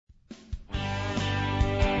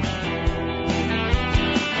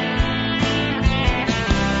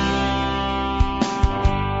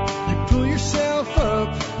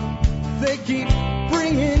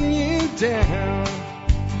down?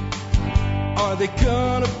 Are they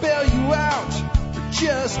gonna bail you out or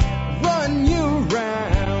just run you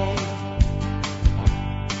around?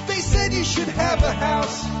 They said you should have a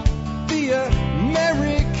house the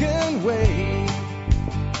American way.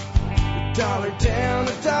 $1 down,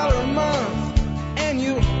 $1 a month, and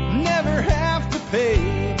you'll never have to pay.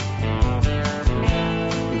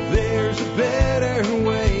 There's a better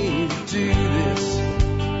way to do this.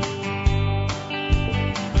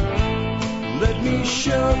 Let me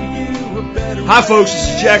show you a better way. Hi folks,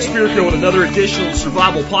 this is Jack Spirko with another edition of the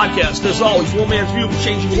Survival Podcast. As always, one man's view of the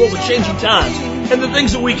changing world, the changing times, and the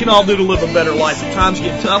things that we can all do to live a better life if times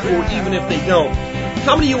get tough or even if they don't.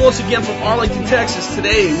 Coming to you once again from Arlington, Texas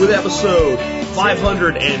today with episode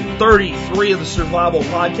 533 of the Survival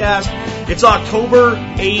Podcast. It's October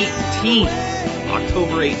 18th.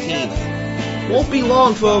 October 18th. Won't be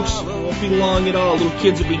long, folks. Won't be long at all. Little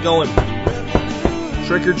kids will be going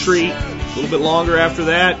trick or treat. A little bit longer after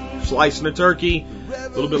that, slicing a turkey. A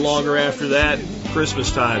little bit longer after that, Christmas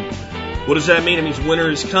time. What does that mean? It means winter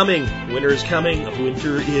is coming. Winter is coming.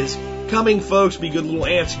 Winter is coming, folks. Be good little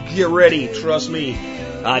ants. Get ready. Trust me.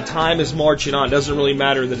 Time is marching on. It doesn't really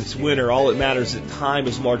matter that it's winter. All it matters is that time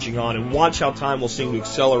is marching on. And watch how time will seem to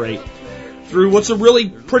accelerate through what's a really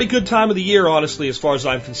pretty good time of the year, honestly, as far as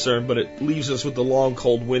I'm concerned. But it leaves us with the long,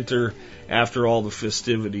 cold winter after all the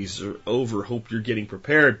festivities are over. Hope you're getting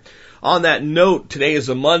prepared. On that note, today is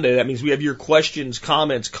a Monday. That means we have your questions,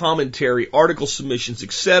 comments, commentary, article submissions,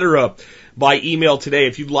 etc. by email today.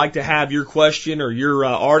 If you'd like to have your question or your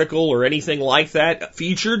article or anything like that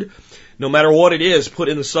featured, no matter what it is, put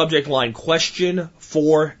in the subject line, question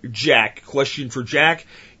for Jack. Question for Jack.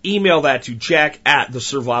 Email that to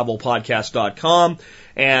jack@thesurvivalpodcast.com,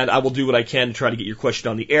 and I will do what I can to try to get your question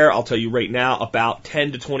on the air. I'll tell you right now, about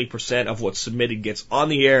 10 to 20% of what's submitted gets on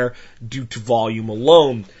the air due to volume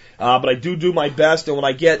alone. But I do my best, and when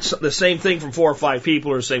I get the same thing from 4 or 5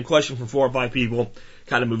 people or the same question from 4 or 5 people,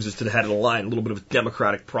 kind of moves us to the head of the line. A little bit of a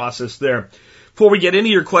democratic process there. Before we get into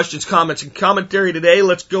your questions, comments, and commentary today,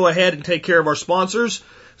 let's go ahead and take care of our sponsors.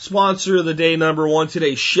 Sponsor of the day number 1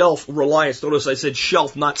 today, Shelf Reliance. Notice I said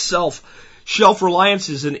shelf, not self. Shelf Reliance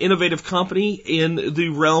is an innovative company in the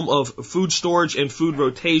realm of food storage and food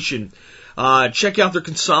rotation. Check out their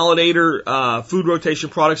Consolidator food rotation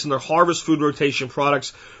products and their Harvest food rotation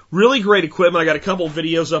products. Really great equipment. I got a couple of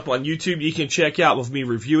videos up on YouTube you can check out with me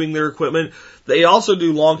reviewing their equipment. They also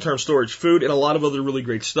do long-term storage food and a lot of other really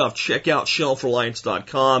great stuff. Check out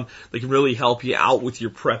shelfreliance.com. They can really help you out with your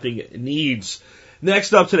prepping needs.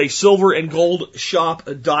 Next up today,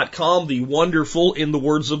 silverandgoldshop.com, the wonderful, in the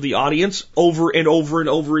words of the audience, over and over and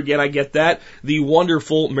over again, I get that, the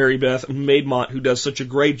wonderful Mary Beth Maidmont, who does such a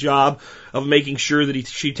great job of making sure that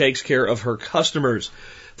she takes care of her customers.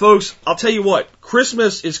 Folks, I'll tell you what,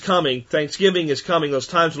 Christmas is coming, Thanksgiving is coming, those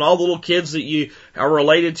times when all the little kids that you are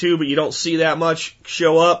related to but you don't see that much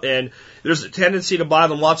show up, and there's a tendency to buy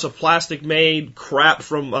them lots of plastic-made crap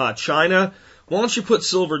from China. Why don't you put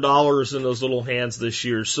silver dollars in those little hands this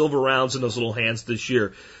year, silver rounds in those little hands this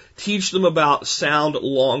year? Teach them about sound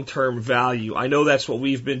long-term value. I know that's what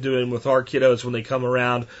we've been doing with our kiddos when they come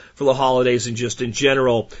around for the holidays and just in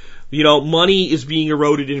general. You know, money is being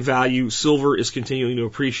eroded in value. Silver is continuing to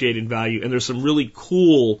appreciate in value. And there's some really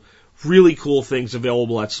cool things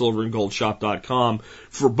available at silverandgoldshop.com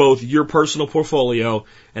for both your personal portfolio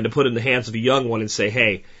and to put in the hands of a young one and say,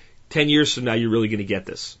 hey, 10 years from now, you're really going to get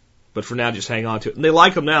this. But for now, just hang on to it. And they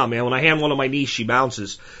like them now, man. When I hand one to my niece, she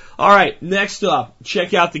bounces. All right, next up,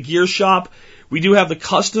 check out the gear shop. We do have the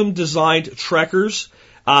custom designed trekkers.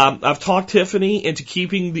 I've talked Tiffany into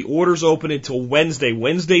keeping the orders open until Wednesday.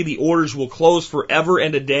 Wednesday, the orders will close forever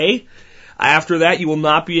and a day. After that, you will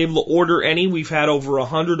not be able to order any. We've had over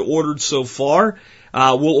 100 ordered so far.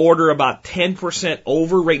 We'll order about 10%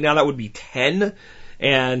 over. Right now, that would be 10.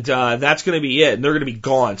 And that's going to be it. And they're going to be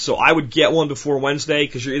gone. So I would get one before Wednesday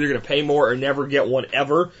because you're either going to pay more or never get one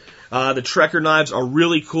ever. The Trekker knives are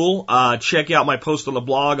really cool. Check out my post on the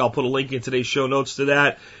blog. I'll put a link in today's show notes to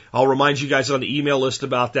that. I'll remind you guys on the email list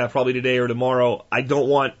about that probably today or tomorrow. I don't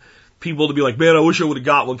want people to be like, man, I wish I would have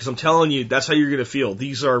got one, because I'm telling you, that's how you're going to feel.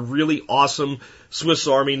 These are really awesome Swiss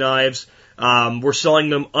Army knives. We're selling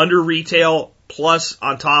them under retail. Plus,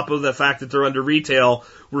 on top of the fact that they're under retail,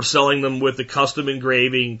 we're selling them with the custom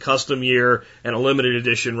engraving, custom year, and a limited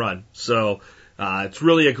edition run. So it's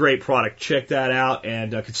really a great product. Check that out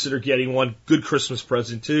and consider getting one. Good Christmas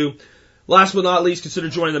present, too. Last but not least, consider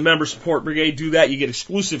joining the Member Support Brigade. Do that. You get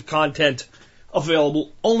exclusive content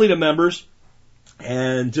available only to members.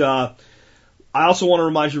 And I also want to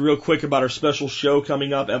remind you real quick about our special show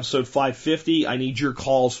coming up, episode 550. I need your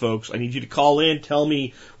calls, folks. I need you to call in, tell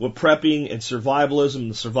me what prepping and survivalism,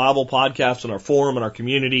 the survival podcast on our forum and our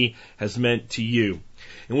community has meant to you.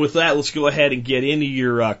 And with that, let's go ahead and get into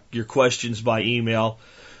your questions by email.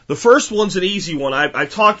 The first one's an easy one. I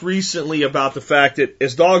talked recently about the fact that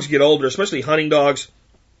as dogs get older, especially hunting dogs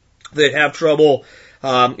that have trouble,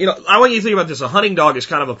 I want you to think about this. A hunting dog is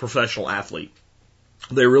kind of a professional athlete.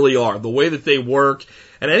 They really are. The way that they work,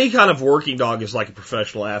 and any kind of working dog is like a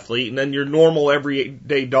professional athlete, and then your normal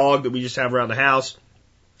everyday dog that we just have around the house,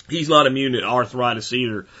 he's not immune to arthritis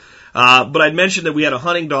either. But I'd mentioned that we had a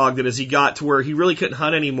hunting dog that as he got to where he really couldn't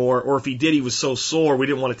hunt anymore, or if he did, he was so sore, we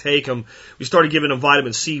didn't want to take him. We started giving him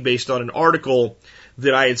vitamin C based on an article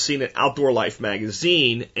that I had seen in Outdoor Life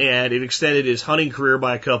magazine, and it extended his hunting career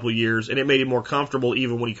by a couple of years, and it made him more comfortable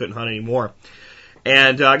even when he couldn't hunt anymore.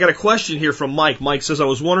 And I got a question here from Mike. Mike says, I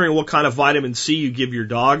was wondering what kind of vitamin C you give your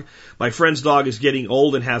dog. My friend's dog is getting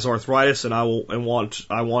old and has arthritis, and I want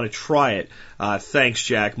to try it. Thanks,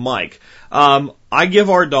 Jack. Mike. I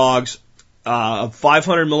give our dogs a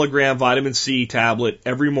 500 milligram vitamin C tablet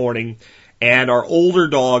every morning, and our older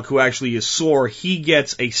dog, who actually is sore, he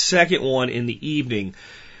gets a second one in the evening.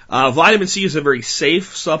 Vitamin C is a very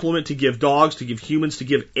safe supplement to give dogs, to give humans, to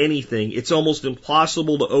give anything. It's almost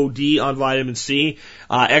impossible to OD on vitamin C.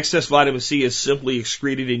 Excess vitamin C is simply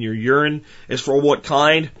excreted in your urine. As for what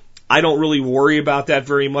kind, I don't really worry about that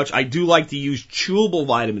very much. I do like to use chewable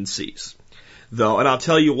vitamin C's, though, and I'll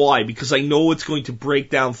tell you why. Because I know it's going to break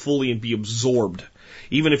down fully and be absorbed,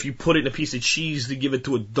 even if you put it in a piece of cheese to give it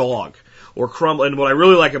to a dog. Or crumble. And what I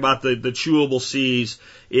really like about the chewable C's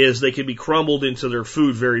is they can be crumbled into their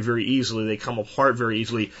food very, very easily. They come apart very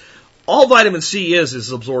easily. All vitamin C is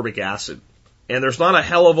absorbic acid. And there's not a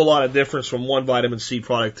hell of a lot of difference from one vitamin C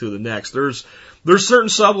product to the next. There's certain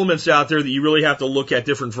supplements out there that you really have to look at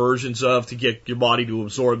different versions of to get your body to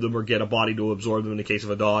absorb them or get a body to absorb them in the case of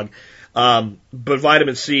a dog. But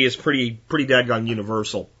vitamin C is pretty daggone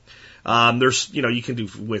universal. You can do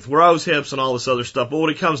with rose hips and all this other stuff, but what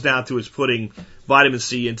it comes down to is putting vitamin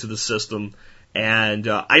C into the system. And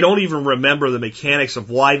I don't even remember the mechanics of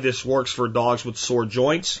why this works for dogs with sore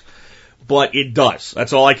joints, but it does.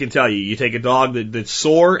 That's all I can tell you. You take a dog that's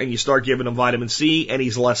sore and you start giving him vitamin C, and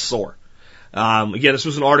he's less sore. Again, this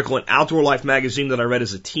was an article in Outdoor Life magazine that I read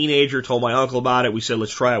as a teenager. Told my uncle about it. We said,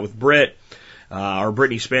 let's try it with Britt. Our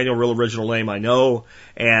Brittany Spaniel, real original name, I know,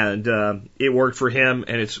 and it worked for him,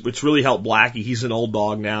 and it's really helped Blackie. He's an old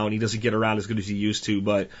dog now, and he doesn't get around as good as he used to,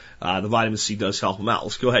 but the vitamin C does help him out.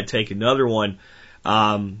 Let's go ahead and take another one.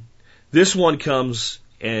 This one comes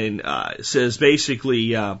and says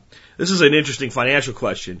basically, this is an interesting financial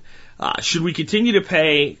question. Should we continue to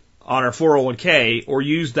pay on our 401k or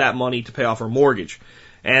use that money to pay off our mortgage?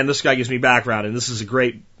 And this guy gives me background, and this is a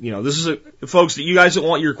great, folks, you guys that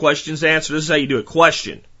want your questions answered, this is how you do it.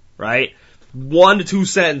 Question, right? 1 to 2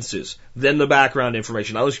 sentences, then the background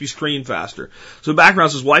information. I'll just be screen faster. So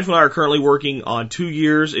background says, wife and I are currently working on 2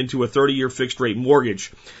 years into a 30-year fixed rate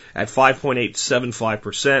mortgage at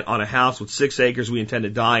 5.875% on a house with 6 acres we intend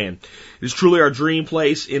to die in. It is truly our dream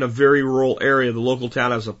place in a very rural area. The local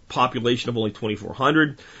town has a population of only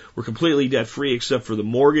 2,400. We're completely debt free except for the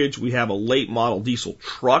mortgage. We have a late model diesel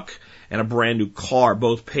truck and a brand new car,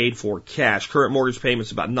 both paid for cash. Current mortgage payment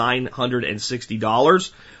is about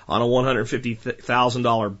 $960 on a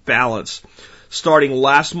 $150,000 balance. Starting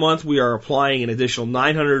last month, we are applying an additional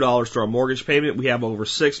 $900 to our mortgage payment. We have over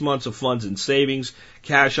 6 months of funds and savings,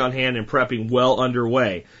 cash on hand, and prepping well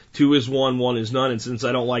underway. 2 is 1, 1 is none, and since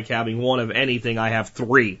I don't like having one of anything, I have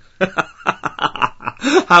 3.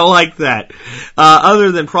 I like that.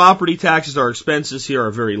 Other than property taxes, our expenses here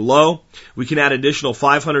are very low. We can add additional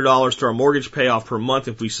 $500 to our mortgage payoff per month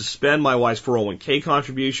if we suspend my wife's 401k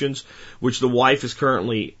contributions, which the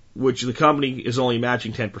company is only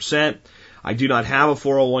matching 10%. I do not have a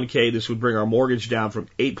 401k. This would bring our mortgage down from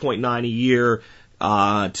 8.9 a year to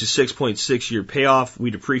 6.6 year payoff.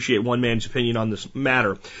 We'd appreciate one man's opinion on this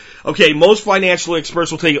matter. Okay, most financial experts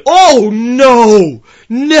will tell you, oh no,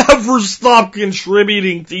 never stop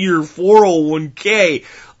contributing to your 401k.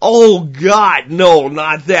 Oh God, no,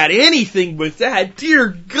 not that. Anything but that. Dear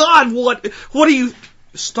God, what do you,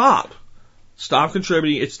 stop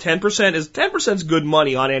contributing. It's 10%. 10% is good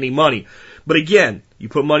money on any money. But again, you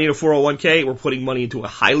put money in a 401k, we're putting money into a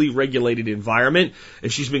highly regulated environment,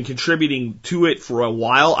 and she's been contributing to it for a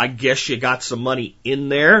while. I guess you got some money in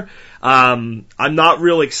there. I'm not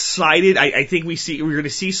real excited. I think we're going to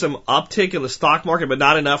see some uptick in the stock market, but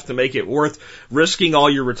not enough to make it worth risking all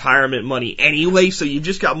your retirement money anyway. So you've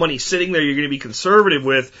just got money sitting there you're going to be conservative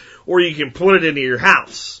with, or you can put it into your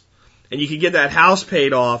house. and you can get that house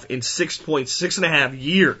paid off in 6.5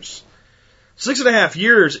 years. 6.5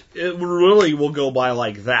 years, it really will go by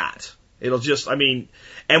like that. It'll just, and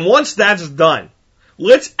once that's done,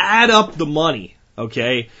 let's add up the money,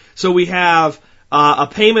 okay? So we have a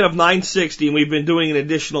payment of $960, and we've been doing an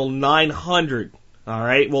additional $900. All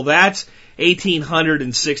right, well that's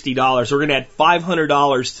 $1,860. We're going to add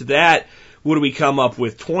 $500 to that. What do we come up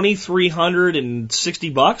with?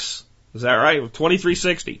 $2,360. Is that right?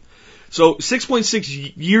 $2,360. So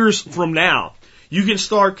 6.6 years from now, you can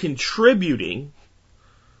start contributing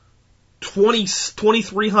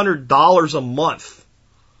 $2,300 a month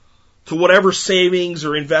to whatever savings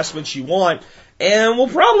or investments you want. And we'll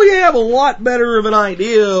probably have a lot better of an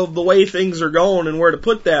idea of the way things are going and where to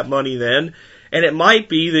put that money then. And it might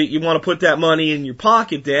be that you want to put that money in your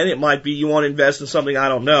pocket then. It might be you want to invest in something, I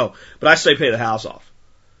don't know. But I say pay the house off.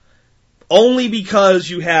 Only because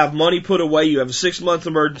you have money put away, you have a 6-month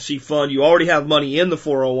emergency fund, you already have money in the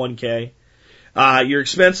 401k, your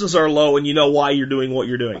expenses are low, and you know why you're doing what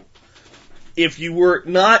you're doing. If you were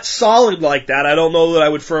not solid like that, I don't know that I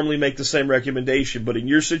would firmly make the same recommendation, but in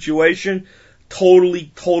your situation, totally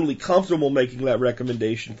comfortable making that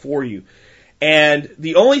recommendation for you. And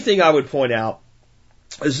the only thing I would point out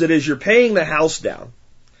is that as you're paying the house down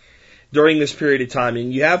during this period of time,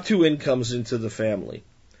 and you have 2 incomes into the family,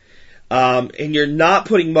 and you're not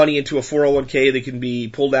putting money into a 401k that can be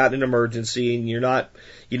pulled out in an emergency, and you're not,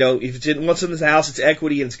 if it's once in the house, it's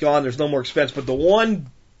equity and it's gone, there's no more expense. But the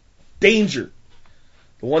one danger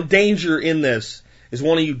in this is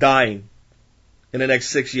one of you dying in the next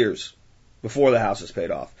 6 years before the house is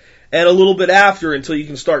paid off. And a little bit after until you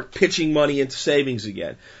can start pitching money into savings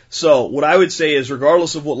again. So what I would say is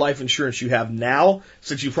regardless of what life insurance you have now,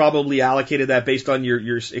 since you probably allocated that based on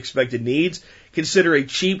your expected needs, consider a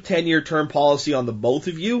cheap 10-year term policy on the both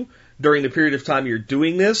of you during the period of time you're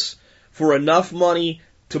doing this for enough money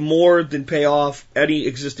to more than pay off any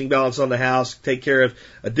existing balance on the house, take care of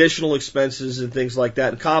additional expenses and things like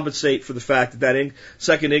that, and compensate for the fact that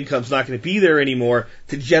second income's not going to be there anymore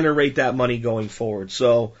to generate that money going forward.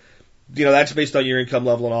 So, that's based on your income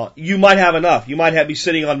level and all. You might have enough. You might be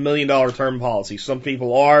sitting on $1 million term policies. Some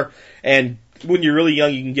people are, and when you're really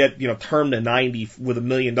young, you can get, term to 90 with $1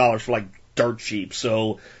 million for like dirt cheap.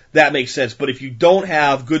 So that makes sense. But if you don't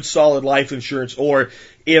have good solid life insurance, or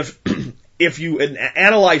if you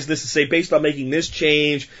analyze this and say, based on making this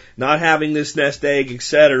change, not having this nest egg,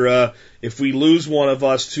 etc., if we lose one of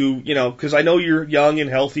us to, because I know you're young and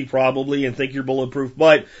healthy probably and think you're bulletproof,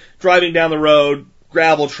 but driving down the road,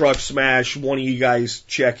 gravel truck smash, one of you guys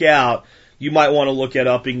check out, you might want to look at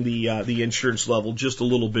upping the insurance level just a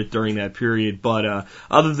little bit during that period. But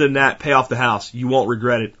other than that, pay off the house. You won't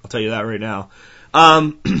regret it. I'll tell you that right now.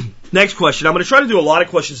 Next question. I'm going to try to do a lot of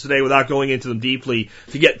questions today without going into them deeply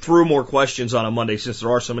to get through more questions on a Monday since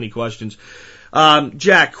there are so many questions.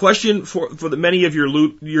 Jack, question for the many of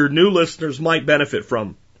your new listeners might benefit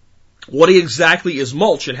from. What exactly is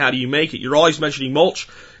mulch and how do you make it? You're always mentioning mulch.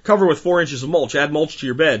 Cover with 4 inches of mulch. Add mulch to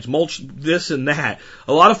your beds. Mulch this and that.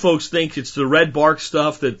 A lot of folks think it's the red bark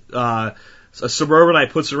stuff that a suburbanite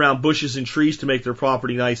puts around bushes and trees to make their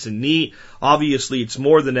property nice and neat. Obviously, it's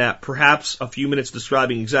more than that. Perhaps a few minutes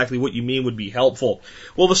describing exactly what you mean would be helpful.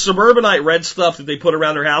 Well, the suburbanite red stuff that they put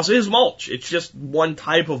around their house is mulch. It's just one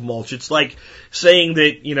type of mulch. It's like saying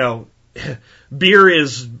that, beer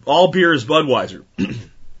is Budweiser.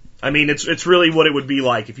 It's really what it would be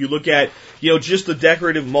like. If you look at, just the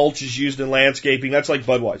decorative mulches used in landscaping, that's like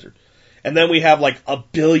Budweiser. And then we have like a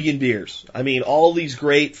billion beers. All these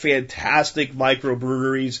great, fantastic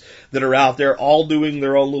microbreweries that are out there, all doing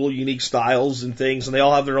their own little unique styles and things, and they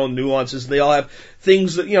all have their own nuances. They all have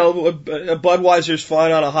things that, a Budweiser's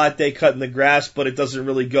fine on a hot day cutting the grass, but it doesn't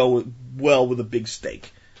really go well with a big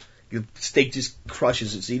steak. The steak just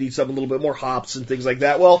crushes it. So you need something a little bit more hops and things like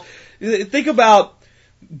that. Well, think about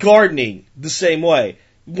gardening the same way.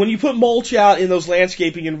 When you put mulch out in those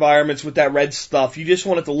landscaping environments with that red stuff, you just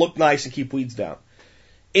want it to look nice and keep weeds down.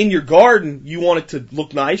 In your garden, you want it to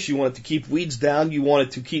look nice, you want it to keep weeds down, you want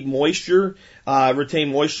it to keep moisture,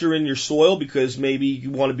 retain moisture in your soil because maybe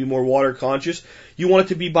you want to be more water conscious. You want it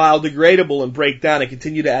to be biodegradable and break down and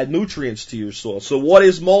continue to add nutrients to your soil. So what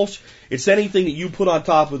is mulch? It's anything that you put on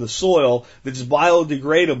top of the soil that's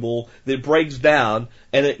biodegradable, that breaks down,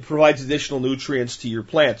 and it provides additional nutrients to your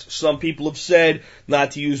plants. Some people have said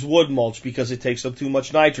not to use wood mulch because it takes up too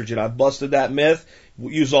much nitrogen. I've busted that myth.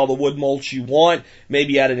 Use all the wood mulch you want.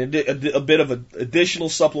 Maybe add a bit of additional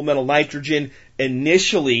supplemental nitrogen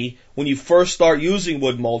initially when you first start using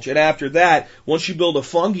wood mulch. And after that, once you build a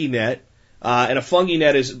fungi net, and a fungi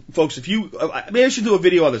net is, folks, maybe I should do a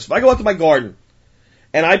video on this. If I go out to my garden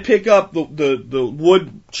and I pick up the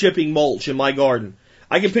wood chipping mulch in my garden,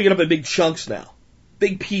 I can pick it up in big chunks now,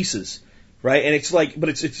 big pieces, right? And it's like, but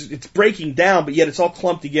it's breaking down, but yet it's all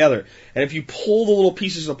clumped together. And if you pull the little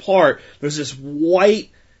pieces apart, there's this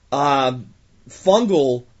white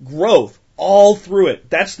fungal growth all through it.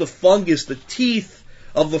 That's the fungus. The teeth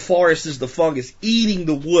of the forest is the fungus eating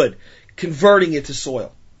the wood, converting it to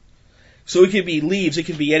soil. So it can be leaves, it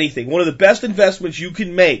can be anything. One of the best investments you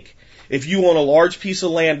can make if you own a large piece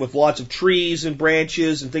of land with lots of trees and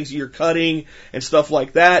branches and things that you're cutting and stuff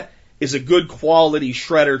like that is a good quality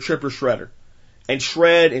chipper shredder. And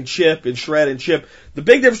shred and chip and shred and chip. The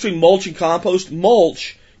big difference between mulch and compost,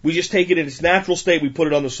 mulch, we just take it in its natural state, we put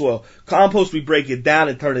it on the soil. Compost, we break it down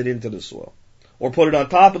and turn it into the soil. Or put it on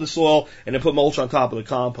top of the soil and then put mulch on top of the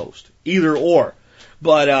compost. Either or.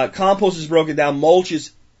 But compost is broken down. Mulch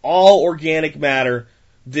is all organic matter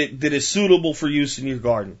that is suitable for use in your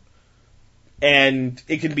garden. And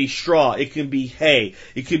it can be straw, it can be hay,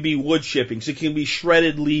 it can be wood chippings, it can be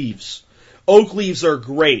shredded leaves. Oak leaves are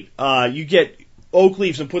great. You get oak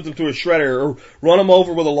leaves and put them through a shredder or run them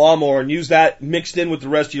over with a lawnmower and use that mixed in with the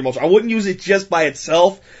rest of your mulch. I wouldn't use it just by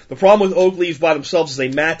itself. The problem with oak leaves by themselves is they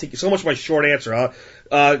mat. So much my short answer,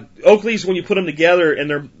 huh? Oak leaves, when you put them together and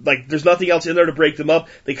they're like, there's nothing else in there to break them up,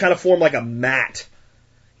 they kind of form like a mat.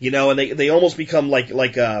 You know, and they almost become like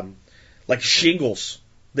shingles.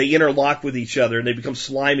 They interlock with each other and they become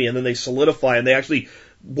slimy and then they solidify and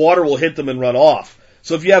water will hit them and run off.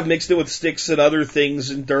 So if you have mixed in with sticks and other things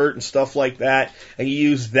and dirt and stuff like that and you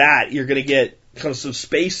use that, you're going to get kind of some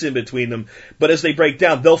space in between them. But as they break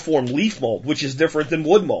down, they'll form leaf mold, which is different than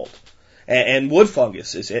wood mold and wood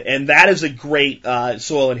fungus. And that is a great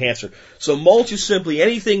soil enhancer. So mulch is simply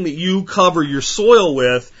anything that you cover your soil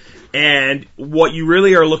with. And what you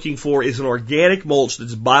really are looking for is an organic mulch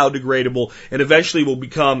that's biodegradable and eventually will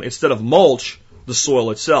become, instead of mulch, the soil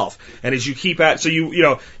itself. And as you keep at, so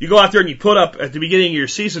you go out there and you put up at the beginning of your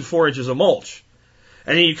season 4 inches of mulch.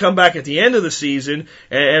 And then you come back at the end of the season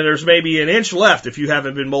and there's maybe an inch left if you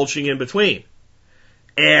haven't been mulching in between.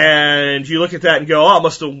 And you look at that and go, oh, it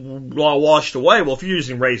must have washed away. Well, if you're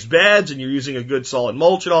using raised beds and you're using a good solid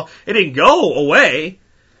mulch and all, it didn't go away.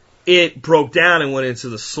 It broke down and went into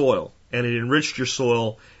the soil, and it enriched your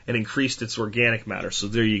soil and increased its organic matter. So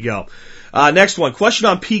there you go. Next one, question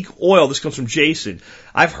on peak oil. This comes from Jason.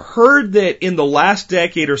 I've heard that in the last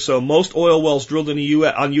decade or so, most oil wells drilled in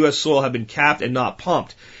on U.S. soil have been capped and not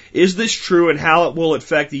pumped. Is this true, and how it will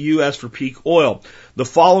affect the U.S. for peak oil? The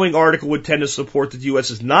following article would tend to support that the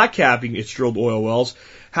U.S. is not capping its drilled oil wells.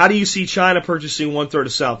 How do you see China purchasing 1/3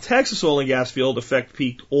 of South Texas oil and gas field affect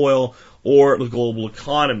peak oil or the global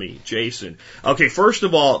economy? Jason. Okay, first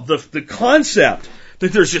of all, the concept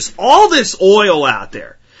that there's just all this oil out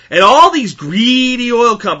there and all these greedy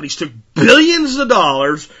oil companies took billions of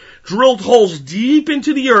dollars, drilled holes deep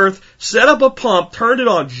into the earth, set up a pump, turned it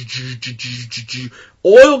on,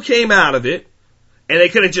 oil came out of it, and they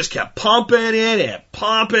could have just kept pumping it and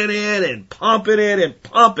pumping it and pumping it and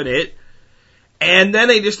pumping it, and then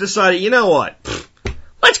they just decided, you know what?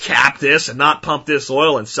 Let's cap this and not pump this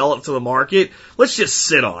oil and sell it to the market. Let's just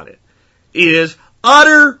sit on it. It is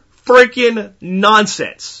utter freaking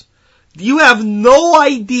nonsense. You have no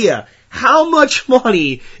idea how much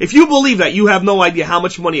money, if you believe that, you have no idea how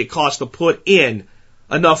much money it costs to put in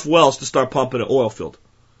enough wells to start pumping an oil field.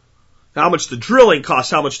 How much the drilling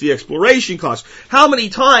costs, how much the exploration costs, how many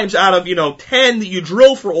times out of, 10 that you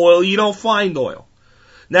drill for oil, you don't find oil.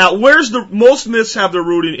 Now, most myths have their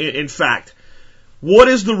root in fact. What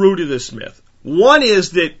is the root of this myth? One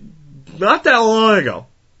is that not that long ago,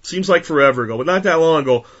 seems like forever ago, but not that long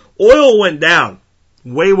ago, oil went down,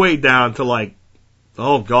 way down to like,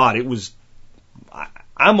 oh God, it was,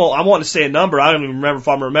 I want to say a number, I don't even remember if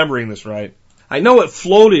I'm remembering this right. I know it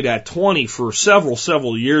floated at 20 for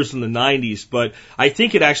several years in the 90s, but I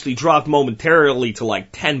think it actually dropped momentarily to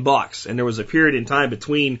like $10, and there was a period in time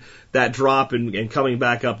between that drop and coming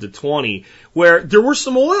back up to 20 where there were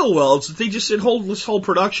some oil wells that they just said, let's hold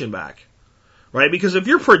production back, right? Because if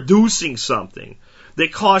you're producing something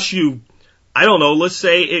that costs you, I don't know, let's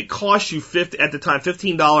say it cost you at the time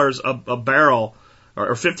 $15 a barrel,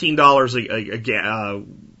 or $15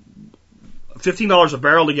 $15 a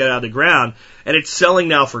barrel to get out of the ground, and it's selling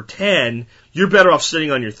now for 10, you're better off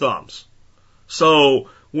sitting on your thumbs. So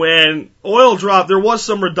when oil dropped, there was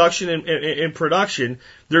some reduction in production.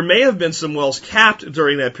 There may have been some wells capped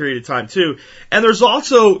during that period of time too. And there's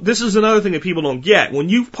also, this is another thing that people don't get. When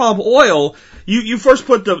you pump oil, you first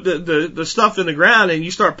put the stuff in the ground and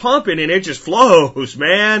you start pumping and it just flows,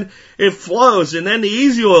 man. It flows, and then the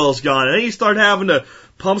easy oil's gone, and then you start having to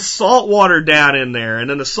pump salt water down in there, and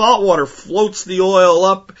then the salt water floats the oil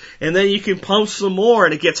up, and then you can pump some more,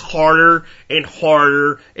 and it gets harder and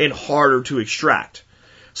harder and harder to extract.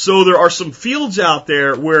 So there are some fields out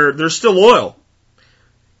there where there's still oil.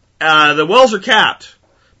 The wells are capped,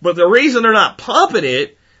 but the reason they're not pumping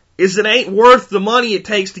it is it ain't worth the money it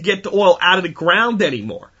takes to get the oil out of the ground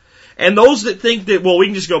anymore. And those that think that, well, we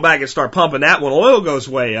can just go back and start pumping that when oil goes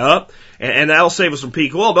way up, and that'll save us some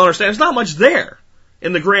peak oil, don't understand, there's not much there.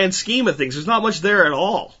 In the grand scheme of things, there's not much there at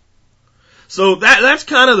all. So that's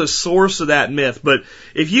kind of the source of that myth. But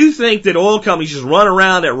if you think that oil companies just run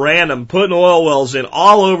around at random, putting oil wells in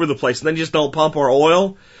all over the place, and then just don't pump our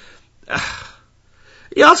oil,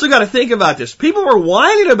 you also got to think about this. People were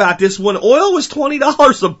whining about this when oil was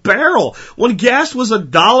 $20 a barrel, when gas was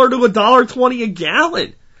 $1 to $1.20 a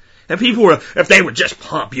gallon. And people were, if they would just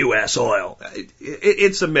pump U.S. oil.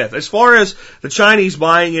 It's a myth. As far as the Chinese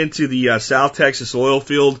buying into the South Texas oil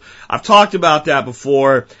field, I've talked about that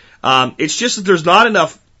before. It's just that there's not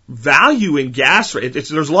enough value in gas.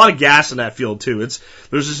 There's a lot of gas in that field too.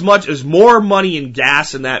 There's more money in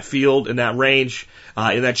gas in that field, in that range,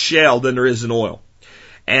 in that shale than there is in oil.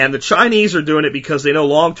 And the Chinese are doing it because they know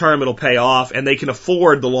long term it'll pay off, and they can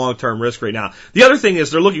afford the long term risk right now. The other thing is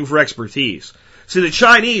they're looking for expertise. See, the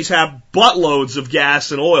Chinese have buttloads of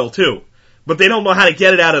gas and oil too, but they don't know how to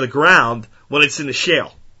get it out of the ground when it's in the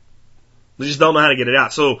shale. They just don't know how to get it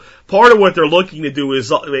out. So part of what they're looking to do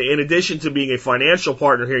is, in addition to being a financial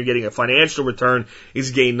partner here and getting a financial return,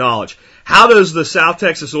 is gain knowledge. How does the South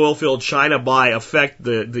Texas oil field China buy affect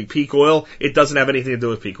the peak oil? It doesn't have anything to do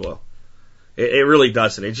with peak oil. It really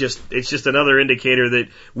doesn't. It's just another indicator that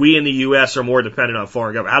we in the U.S. are more dependent on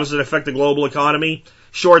foreign government. How does it affect the global economy?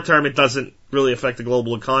 Short term, it doesn't really affect the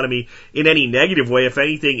global economy in any negative way. If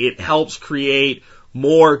anything, it helps create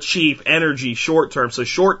more cheap energy short term. So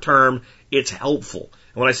short term, it's helpful.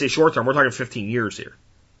 And when I say short term, we're talking 15 years here.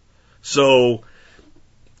 So,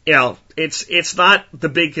 you know, it's not the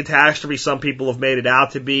big catastrophe some people have made it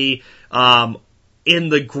out to be. In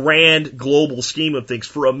the grand global scheme of things,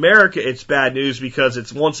 for America, it's bad news because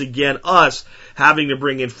it's once again us having to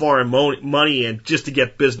bring in foreign money in just to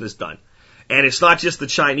get business done. And it's not just the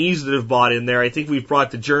Chinese that have bought in there. I think we've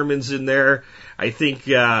brought the Germans in there. I think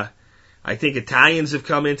Italians have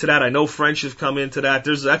come into that. I know French have come into that.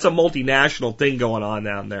 That's a multinational thing going on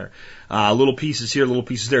down there. Little pieces here, little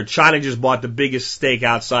pieces there. China just bought the biggest stake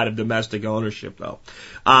outside of domestic ownership, though.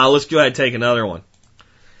 Let's go ahead and take another one.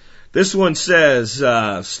 This one says,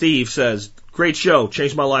 Steve says, great show,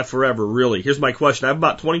 changed my life forever, really. Here's my question. I have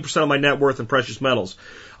about 20% of my net worth in precious metals.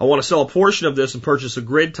 I want to sell a portion of this and purchase a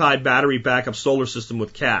grid-tied battery backup solar system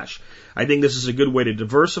with cash. I think this is a good way to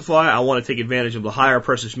diversify. I want to take advantage of the higher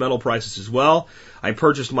precious metal prices as well. I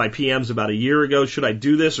purchased my PMs about a year ago. Should I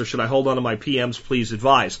do this or should I hold on to my PMs? Please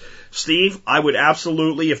advise. Steve, I would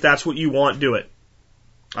absolutely, if that's what you want, do it.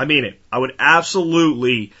 I mean it. I would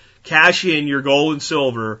absolutely cash in your gold and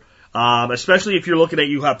silver. Especially if you're looking at,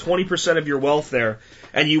 you have 20% of your wealth there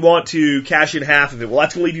and you want to cash in half of it. Well,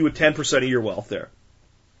 that's going to leave you with 10% of your wealth there.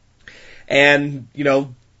 And, you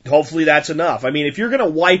know, hopefully that's enough. I mean, if you're going to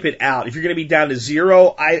wipe it out, if you're going to be down to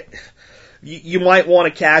zero, you might want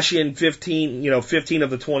to cash in 15 of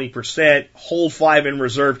the 20%, hold 5 in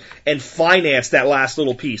reserve and finance that last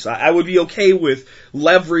little piece. I would be okay with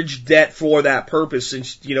leverage debt for that purpose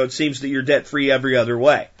since, you know, it seems that you're debt free every other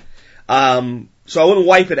way. So I wouldn't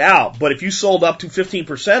wipe it out, but if you sold up to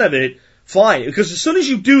 15% of it, fine. Because as soon as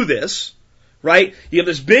you do this, right, you have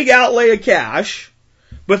this big outlay of cash,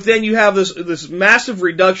 but then you have this massive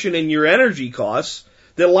reduction in your energy costs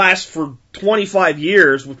that lasts for 25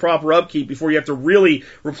 years with proper upkeep before you have to really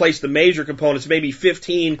replace the major components, maybe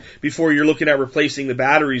 15 before you're looking at replacing the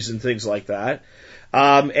batteries and things like that.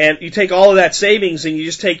 And you take all of that savings and you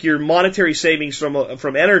just take your monetary savings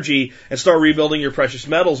from energy and start rebuilding your precious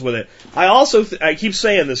metals with it. I keep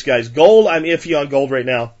saying this, guys. Gold, I'm iffy on gold right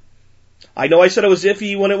now. I know I said I was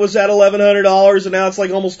iffy when it was at $1,100 and now it's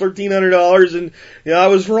like almost $1,300 and, you know, I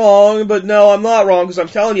was wrong, but no, I'm not wrong because I'm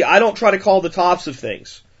telling you, I don't try to call the tops of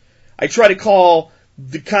things. I try to call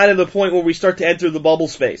the point where we start to enter the bubble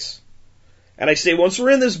space. And I say, once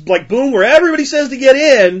we're in this, like, boom, where everybody says to get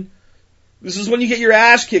in, this is when you get your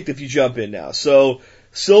ass kicked if you jump in now. So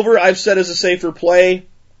silver, I've said, is a safer play.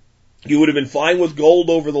 You would have been fine with gold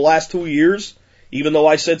over the last 2 years Even though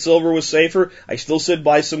I said silver was safer, I still said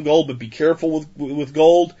buy some gold, but be careful with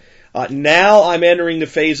gold. Now I'm entering the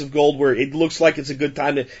phase of gold where it looks like it's a good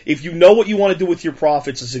time to, if you know what you want to do with your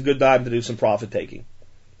profits, it's a good time to do some profit taking.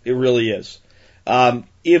 It really is.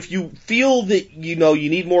 If you feel that, you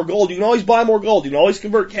need more gold, you can always buy more gold. You can always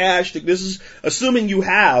convert cash. This is assuming you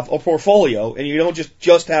have a portfolio and you don't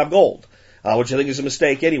just have gold, which I think is a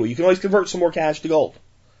mistake anyway. You can always convert some more cash to gold.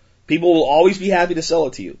 People will always be happy to sell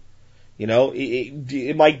it to you.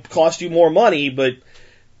 It might cost you more money, but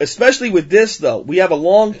especially with this though, we have a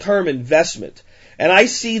long-term investment. And I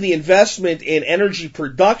see the investment in energy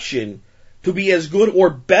production to be as good or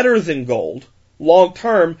better than gold long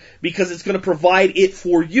term, because it's going to provide it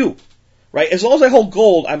for you, right? As long as I hold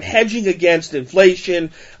gold, I'm hedging against inflation,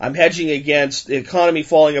 I'm hedging against the economy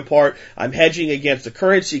falling apart, I'm hedging against the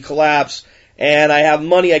currency collapse, and I have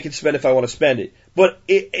money I can spend if I want to spend it. But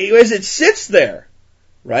as it sits there,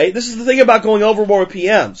 right? This is the thing about going overboard with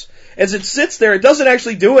PMs. As it sits there, it doesn't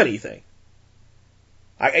actually do anything.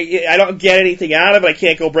 I don't get anything out of it. I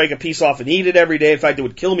can't go break a piece off and eat it every day. In fact, it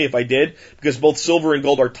would kill me if I did, because both silver and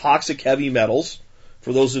gold are toxic heavy metals.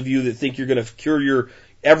 For those of you that think you're going to cure your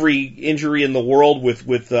every injury in the world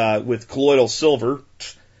with colloidal silver,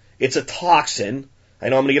 it's a toxin. I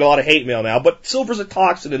know I'm going to get a lot of hate mail now, but silver's a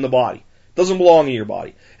toxin in the body. It doesn't belong in your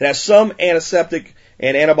body. It has some antiseptic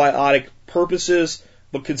and antibiotic purposes,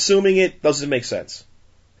 but consuming it doesn't make sense,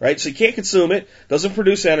 right? So you can't consume it, doesn't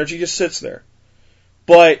produce energy, just sits there.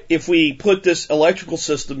 But if we put this electrical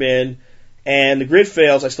system in and the grid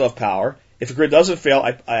fails, I still have power. If the grid doesn't fail,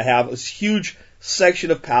 I have this huge section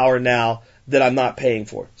of power now that I'm not paying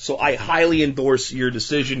for. So I highly endorse your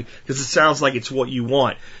decision, because it sounds like it's what you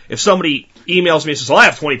want. If somebody emails me and says, I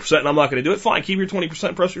have 20% and I'm not going to do it, fine, keep your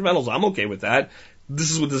 20% precious metals. I'm okay with that. This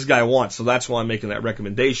is what this guy wants, so that's why I'm making that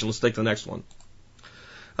recommendation. Let's take the next one.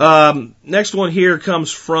 Next one here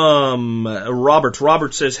comes from Robert.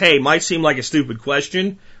 Robert says, hey, might seem like a stupid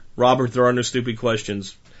question. Robert, there are no stupid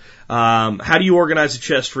questions. How do you organize a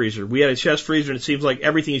chest freezer? We had a chest freezer and it seems like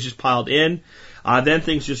everything is just piled in. Then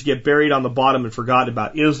things just get buried on the bottom and forgotten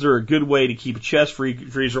about. Is there a good way to keep a chest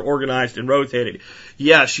freezer organized and rotated?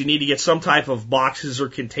 Yes, you need to get some type of boxes or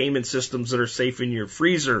containment systems that are safe in your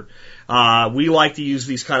freezer. We like to use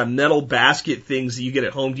these kind of metal basket things that you get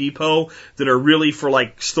at Home Depot that are really for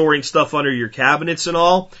like storing stuff under your cabinets and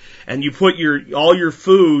all. And you put all your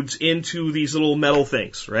foods into these little metal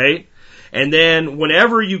things, right? And then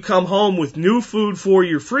whenever you come home with new food for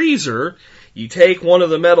your freezer, you take one of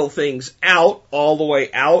the metal things out, all the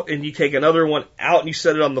way out, and you take another one out and you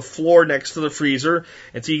set it on the floor next to the freezer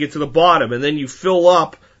until you get to the bottom. And then you fill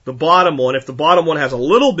up the bottom one. If the bottom one has a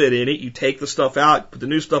little bit in it, you take the stuff out, put the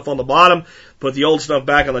new stuff on the bottom, put the old stuff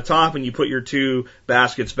back on the top, and you put your two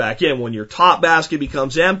baskets back in. When your top basket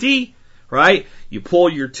becomes empty, right, you pull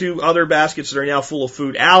your two other baskets that are now full of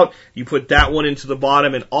food out, you put that one into the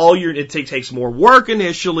bottom, and it takes more work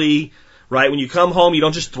initially, right? When you come home, you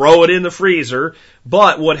don't just throw it in the freezer.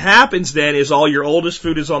 But what happens then is all your oldest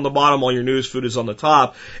food is on the bottom, all your newest food is on the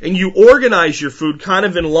top, and you organize your food kind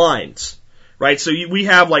of in lines, right? So we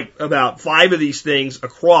have like about 5 of these things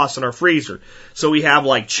across in our freezer. So we have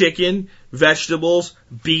like chicken, vegetables,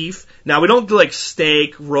 beef. Now we don't do like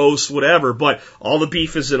steak, roast, whatever, but all the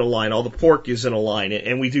beef is in a line, all the pork is in a line,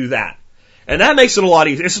 and we do that. And that makes it a lot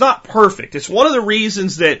easier. It's not perfect. It's one of the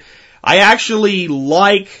reasons that I actually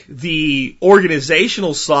like the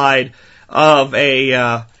organizational side of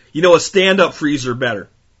a stand-up freezer better.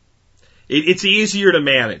 It's easier to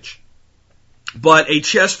manage. But a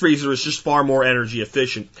chest freezer is just far more energy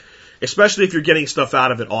efficient, especially if you're getting stuff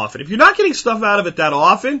out of it often. If you're not getting stuff out of it that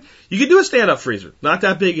often, you can do a stand-up freezer. Not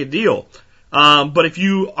that big a deal. But if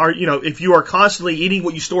you are constantly eating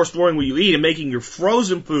what you storing what you eat and making your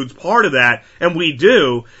frozen foods part of that, and we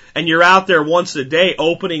do, and you're out there once a day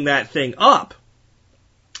opening that thing up,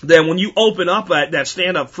 then when you open up that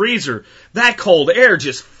stand-up freezer, that cold air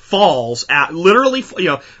just falls out. Literally,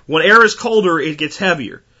 when air is colder, it gets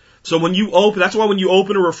heavier. So that's why when you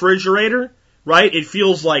open a refrigerator, right, it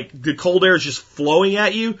feels like the cold air is just flowing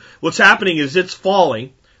at you. What's happening is it's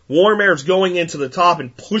falling. Warm air is going into the top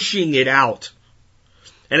and pushing it out.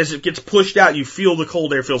 And as it gets pushed out, you feel the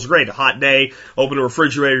cold air. Feels great. A hot day, open a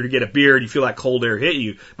refrigerator to get a beer, and you feel that cold air hit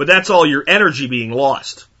you. But that's all your energy being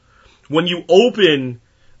lost. When you open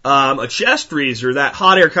a chest freezer, that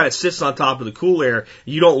hot air kind of sits on top of the cool air.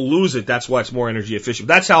 You don't lose it. That's why it's more energy efficient.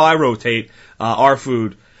 That's how I rotate our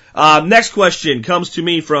food. Next question comes to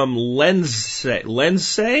me from Lense.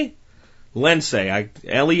 Lensey,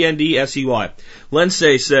 Lendsey.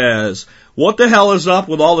 Lensey says, what the hell is up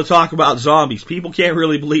with all the talk about zombies? People can't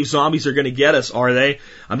really believe zombies are going to get us, are they?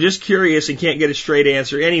 I'm just curious and can't get a straight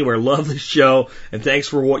answer anywhere. Love the show, and thanks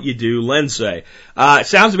for what you do, Lensey. It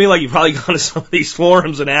sounds to me like you've probably gone to some of these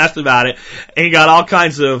forums and asked about it, and you got all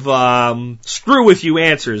kinds of screw with you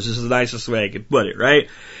answers, is the nicest way I could put it, right?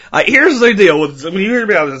 Here's the deal. When you hear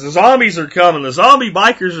about this, the zombies are coming, the zombie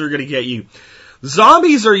bikers are going to get you.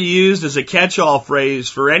 Zombies are used as a catch-all phrase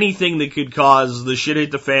for anything that could cause the shit hit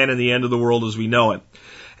the fan and the end of the world as we know it.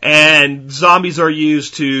 And zombies are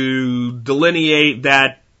used to delineate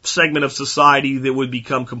that segment of society that would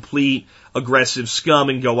become complete aggressive scum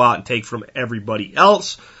and go out and take from everybody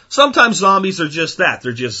else. Sometimes zombies are just that.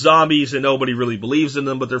 They're just zombies and nobody really believes in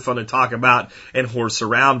them, but they're fun to talk about and horse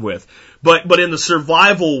around with. But in the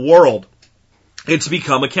survival world, it's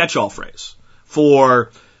become a catch-all phrase for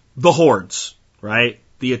the hordes. Right?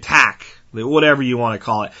 The attack, whatever you want to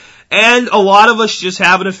call it. And a lot of us just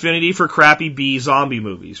have an affinity for crappy B zombie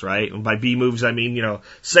movies, right? And by B movies, I mean,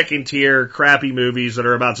 second tier crappy movies that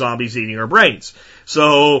are about zombies eating our brains.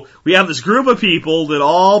 So we have this group of people that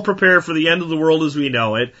all prepare for the end of the world as we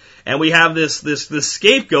know it. And we have this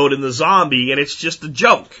scapegoat in the zombie, and it's just a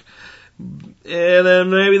joke. And then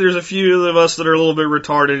maybe there's a few of us that are a little bit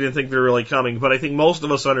retarded and think they're really coming. But I think most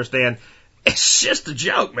of us understand it's just a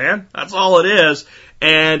joke, man. That's all it is.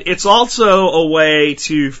 And it's also a way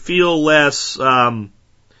to feel less,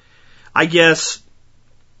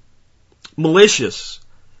 malicious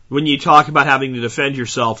when you talk about having to defend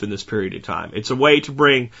yourself in this period of time. It's a way to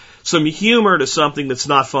bring some humor to something that's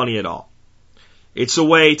not funny at all. It's a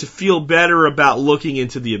way to feel better about looking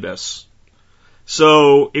into the abyss.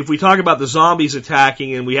 So if we talk about the zombies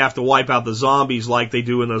attacking and we have to wipe out the zombies like they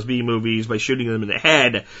do in those B movies by shooting them in the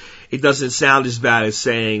head, it doesn't sound as bad as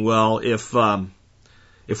saying, well, if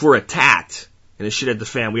we're attacked and it's shit at the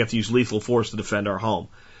fan, we have to use lethal force to defend our home.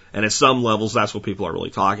 And at some levels, that's what people are really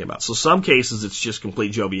talking about. So some cases, it's just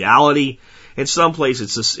complete joviality. In some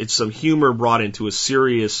places, it's some humor brought into a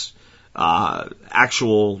serious,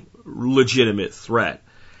 actual, legitimate threat.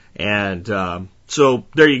 And so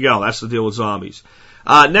there you go. That's the deal with zombies.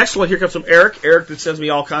 Next one, here comes from Eric. Eric that sends me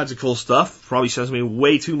all kinds of cool stuff. Probably sends me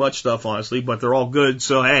way too much stuff, honestly, but they're all good.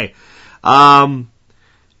 So, hey.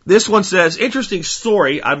 This one says, interesting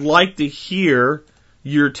story. I'd like to hear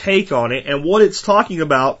your take on it and what it's talking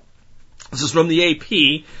about. This is from the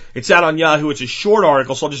AP. It's out on Yahoo. It's a short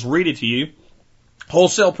article, so I'll just read it to you.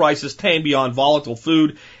 Wholesale prices tame beyond volatile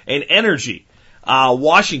food and energy.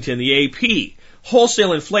 Washington, the AP.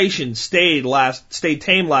 Wholesale inflation stayed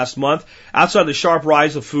tame last month outside the sharp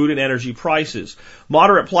rise of food and energy prices.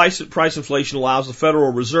 Moderate price inflation allows the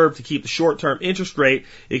Federal Reserve to keep the short-term interest rate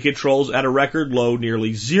it controls at a record low,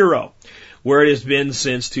 nearly zero, where it has been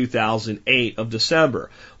since 2008 of December.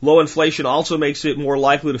 Low inflation also makes it more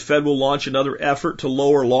likely the Fed will launch another effort to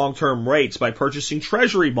lower long-term rates by purchasing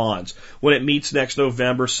Treasury bonds when it meets next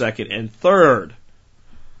November 2nd and 3rd.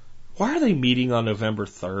 Why are they meeting on November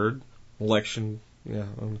 3rd? Election, yeah.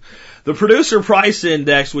 The Producer Price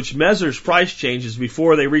Index, which measures price changes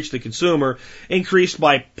before they reach the consumer, increased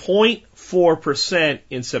by 0.4%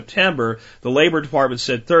 in September, the Labor Department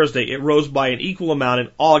said Thursday. It rose by an equal amount in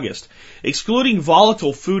August. Excluding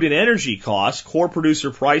volatile food and energy costs, core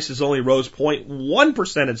producer prices only rose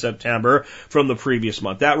 0.1% in September from the previous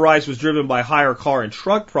month. That rise was driven by higher car and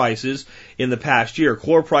truck prices in the past year.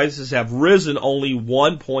 Core prices have risen only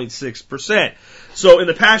 1.6%. So in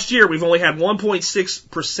the past year, we've only had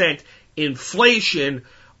 1.6% inflation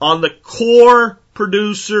on the core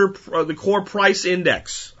the core price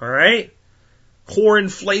index, all right? Core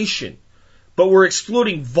inflation. But we're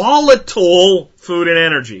excluding volatile food and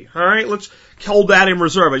energy, all right? Let's hold that in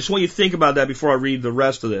reserve. I just want you to think about that before I read the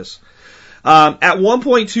rest of this. At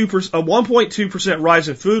 1.2% rise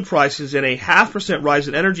in food prices and a 0.5% rise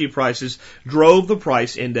in energy prices drove the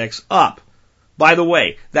price index up. By the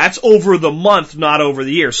way, that's over the month, not over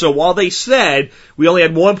the year. So while they said we only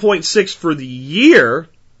had 1.6 for the year,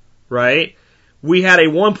 right, we had a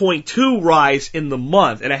 1.2 rise in the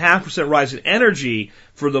month and a 0.5% rise in energy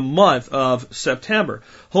for the month of September.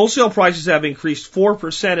 Wholesale prices have increased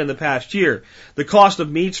 4% in the past year. The cost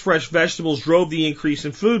of meats, fresh vegetables drove the increase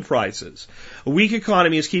in food prices. A weak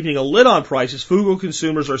economy is keeping a lid on prices. Frugal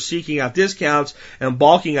consumers are seeking out discounts and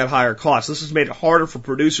balking at higher costs. This has made it harder for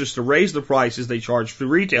producers to raise the prices they charge to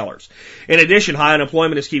retailers. In addition, high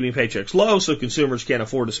unemployment is keeping paychecks low, so consumers can't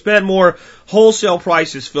afford to spend more. Wholesale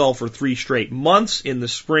prices fell for 3 straight months in the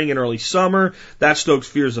spring and early summer. That stoked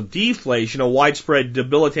fears of deflation. A widespread debate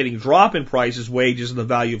debilitating drop in prices, wages, and the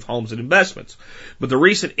value of homes and investments. But the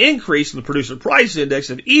recent increase in the producer price index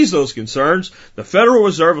have eased those concerns. The Federal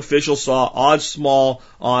Reserve officials saw only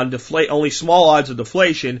small odds of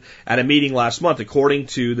deflation at a meeting last month, according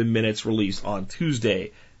to the minutes released on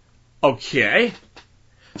Tuesday. Okay.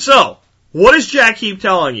 So, what does Jack keep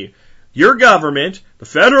telling you? Your government, the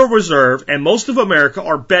Federal Reserve, and most of America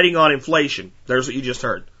are betting on inflation. There's what you just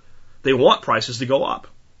heard. They want prices to go up.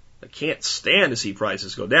 They can't stand to see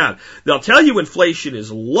prices go down. They'll tell you inflation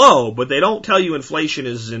is low, but they don't tell you inflation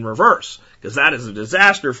is in reverse, because that is a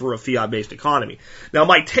disaster for a fiat-based economy. Now,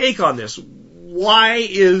 my take on this, why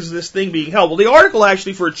is this thing being held? Well, the article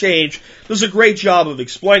actually, for a change, does a great job of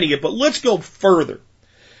explaining it, but let's go further.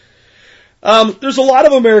 There's a lot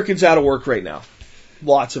of Americans out of work right now.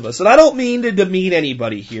 Lots of us. And I don't mean to demean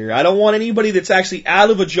anybody here. I don't want anybody that's actually out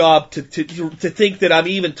of a job to think that I'm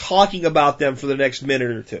even talking about them for the next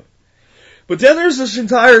minute or two. But then there's this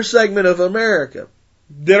entire segment of America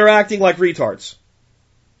that are acting like retards.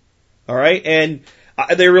 Alright? And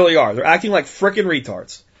they really are. They're acting like frickin'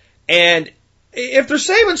 retards. And if they're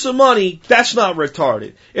saving some money, that's not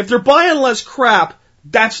retarded. If they're buying less crap,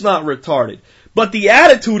 that's not retarded. But the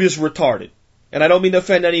attitude is retarded. And I don't mean to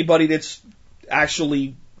offend anybody that's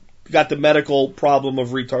actually got the medical problem of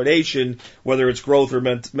retardation, whether it's growth or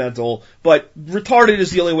mental, but retarded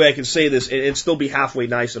is the only way I can say this and still be halfway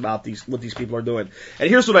nice about what these people are doing. And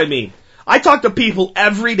here's what I mean. I talk to people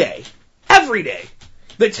every day,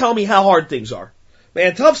 that tell me how hard things are.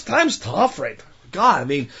 Man, time's tough right now. God, I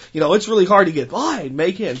mean, it's really hard to get by and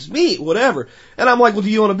make ends meet, whatever. And I'm like, well, do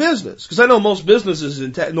you own a business? Because I know most businesses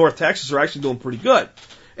in North Texas are actually doing pretty good.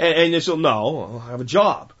 And they say, no, I have a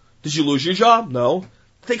job. Did you lose your job? No.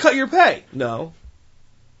 They cut your pay? No.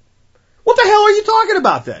 What the hell are you talking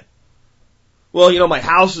about then? Well, my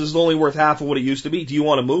house is only worth half of what it used to be. Do you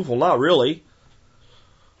want to move? Well, not really.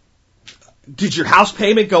 Did your house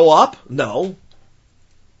payment go up? No.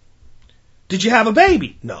 Did you have a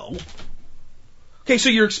baby? No. Okay, so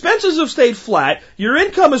your expenses have stayed flat, your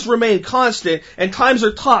income has remained constant, and times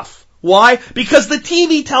are tough. Why? Because the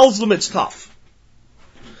TV tells them it's tough.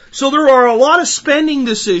 So there are a lot of spending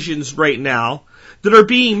decisions right now that are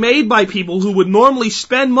being made by people who would normally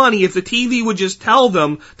spend money if the TV would just tell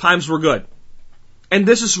them times were good. And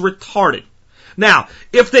this is retarded. Now,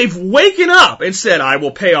 if they've waken up and said, I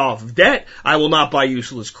will pay off debt, I will not buy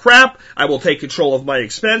useless crap, I will take control of my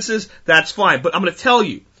expenses, that's fine. But I'm going to tell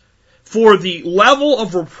you, for the level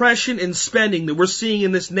of repression and spending that we're seeing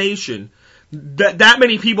in this nation, that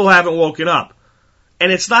many people haven't woken up.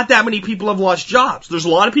 And it's not that many people have lost jobs. There's a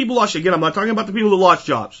lot of people lost. Again, I'm not talking about the people that lost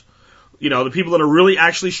jobs. The people that are really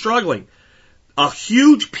actually struggling. A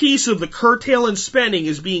huge piece of the curtailing spending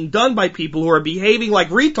is being done by people who are behaving like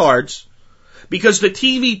retards because the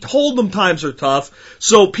TV told them times are tough.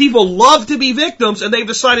 So people love to be victims, and they've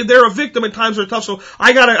decided they're a victim and times are tough. So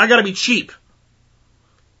I gotta be cheap.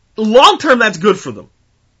 Long term, that's good for them.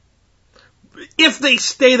 If they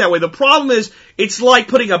stay that way. The problem is, it's like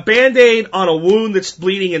putting a Band-Aid on a wound that's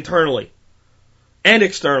bleeding internally and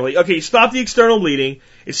externally. Okay, you stop the external bleeding.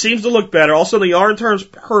 It seems to look better. Also, the yarn turns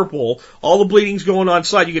purple. All the bleeding's going on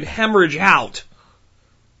inside. You can hemorrhage out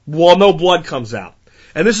while no blood comes out.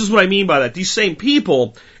 And this is what I mean by that. These same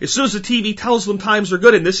people, as soon as the TV tells them times are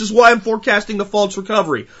good, and this is why I'm forecasting the false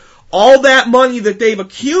recovery, all that money that they've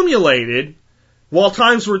accumulated while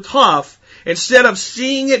times were tough, instead of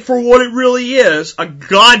seeing it for what it really is, a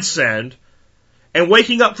godsend, and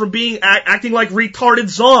waking up from acting like retarded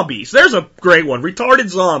zombies. There's a great one. Retarded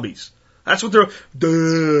zombies. That's what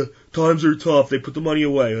they're, times are tough. They put the money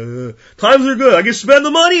away. Times are good. I can spend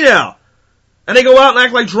the money now. And they go out and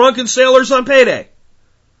act like drunken sailors on payday.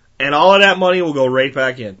 And all of that money will go right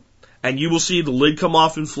back in. And you will see the lid come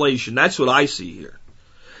off inflation. That's what I see here.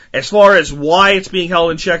 As far as why it's being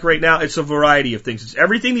held in check right now, it's a variety of things. It's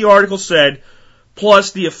everything the article said,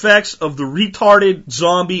 plus the effects of the retarded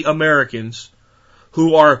zombie Americans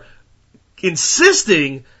who are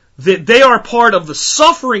insisting that they are part of the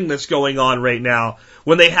suffering that's going on right now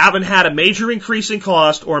when they haven't had a major increase in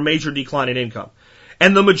cost or a major decline in income.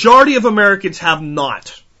 And the majority of Americans have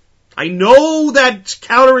not. I know that's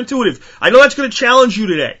counterintuitive. I know that's going to challenge you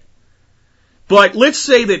today. But let's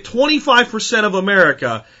say that 25% of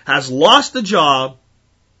America has lost a job,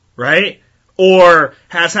 right? Or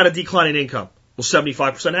has had a decline in income. Well,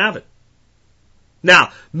 75% have it.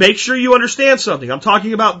 Now, make sure you understand something. I'm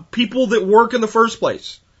talking about people that work in the first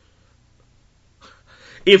place.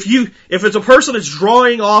 If it's a person that's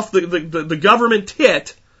drawing off the government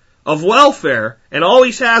tit of welfare, and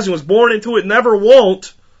always has and was born into it, never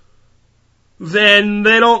won't, then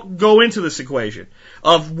they don't go into this equation.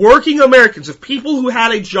 Of working Americans, of people who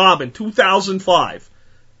had a job in 2005,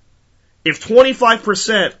 if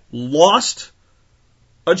 25% lost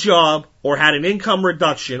a job or had an income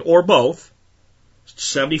reduction or both,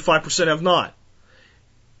 75% have not.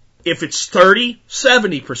 If it's 30,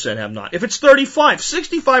 70% have not. If it's 35,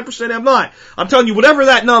 65% have not. I'm telling you, whatever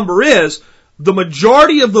that number is, the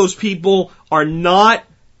majority of those people are not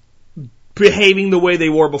behaving the way they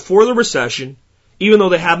were before the recession, even though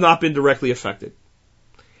they have not been directly affected.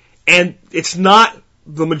 And it's not,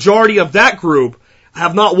 the majority of that group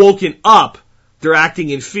have not woken up. They're acting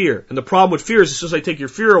in fear. And the problem with fear is as soon as they take your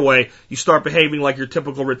fear away, you start behaving like your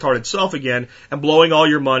typical retarded self again and blowing all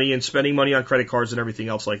your money and spending money on credit cards and everything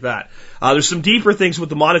else like that. There's some deeper things with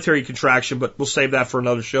the monetary contraction, but we'll save that for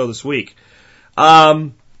another show this week.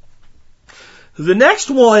 The next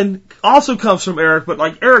one also comes from Eric, but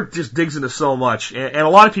like Eric just digs into so much, and a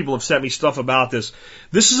lot of people have sent me stuff about this.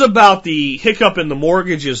 This is about the hiccup in the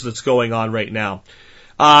mortgages that's going on right now.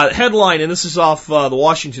 Headline, and this is off the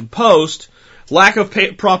Washington Post. Lack of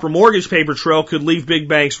proper mortgage paper trail could leave big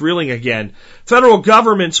banks reeling again. Federal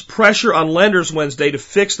government's pressure on lenders Wednesday to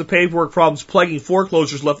fix the paperwork problems plaguing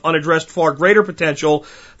foreclosures left unaddressed far greater potential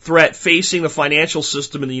threat facing the financial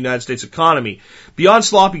system in the United States economy. Beyond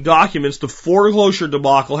sloppy documents, the foreclosure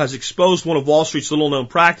debacle has exposed one of Wall Street's little-known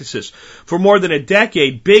practices. For more than a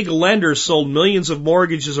decade, big lenders sold millions of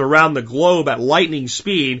mortgages around the globe at lightning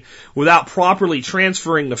speed without properly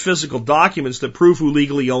transferring the physical documents that prove who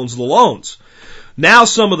legally owns the loans. Now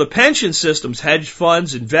some of the pension systems, hedge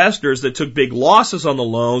funds, investors that took big losses on the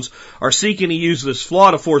loans are seeking to use this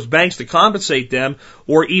flaw to force banks to compensate them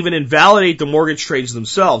or even invalidate the mortgage trades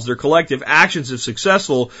themselves. Their collective actions, if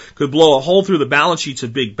successful, could blow a hole through the balance sheets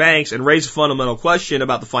of big banks and raise a fundamental question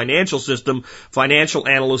about the financial system, financial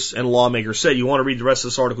analysts and lawmakers said. You want to read the rest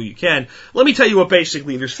of this article, you can. Let me tell you what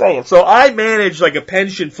basically they're saying. So I manage like a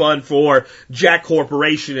pension fund for Jack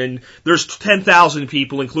Corporation, and there's 10,000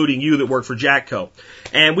 people, including you, that work for Jackco.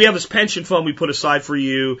 And we have this pension fund we put aside for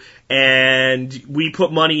you, and we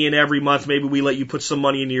put money in every month. Maybe we let you put some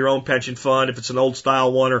money into your own pension fund if it's an old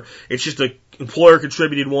style one, or it's just an employer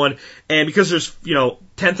contributed one. And because there's,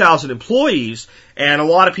 10,000 employees, and a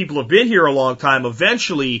lot of people have been here a long time,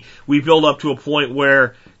 eventually we build up to a point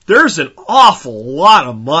where there's an awful lot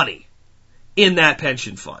of money in that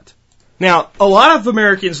pension fund. Now, a lot of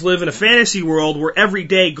Americans live in a fantasy world where every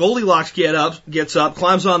day Goldilocks gets up,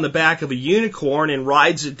 climbs on the back of a unicorn, and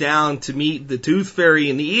rides it down to meet the Tooth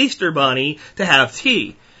Fairy and the Easter Bunny to have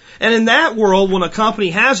tea. And in that world, when a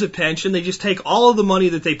company has a pension, they just take all of the money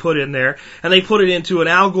that they put in there and they put it into an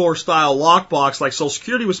Al Gore-style lockbox like Social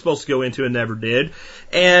Security was supposed to go into and never did.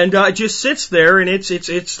 And it just sits there and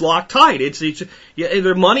it's locked tight.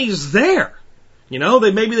 Their money's there.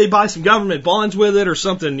 Maybe they buy some government bonds with it or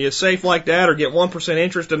something safe like that, or get 1%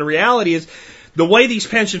 interest. And the reality is, the way these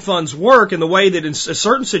pension funds work and the way that in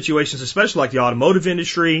certain situations, especially like the automotive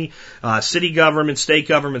industry, city government, state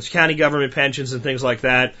governments, county government pensions and things like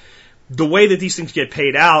that, the way that these things get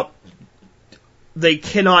paid out, they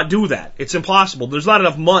cannot do that. It's impossible. There's not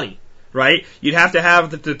enough money. Right? You'd have to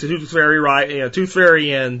have the Tooth Fairy, right? Tooth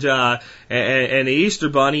Fairy and the Easter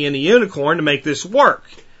Bunny and the unicorn to make this work.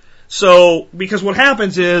 So, because what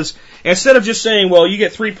happens is, instead of just saying, well, you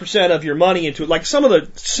get 3% of your money into it, like some of the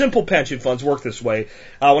simple pension funds work this way.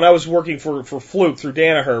 When I was working for Fluke through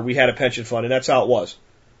Danaher, we had a pension fund, and that's how it was.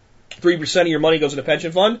 3% of your money goes in a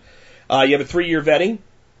pension fund. You have a 3-year vetting.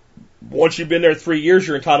 Once you've been there 3 years,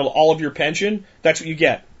 you're entitled to all of your pension. That's what you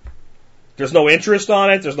get. There's no interest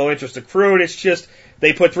on it. There's no interest accrued. It's just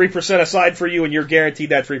they put 3% aside for you, and you're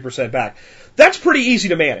guaranteed that 3% back. That's pretty easy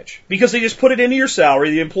to manage because they just put it into your salary.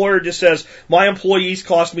 The employer just says, my employees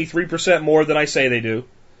cost me 3% more than I say they do,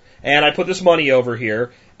 and I put this money over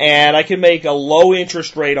here, and I can make a low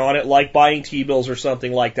interest rate on it, like buying T-bills or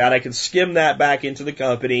something like that. I can skim that back into the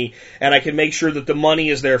company, and I can make sure that the money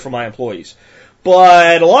is there for my employees.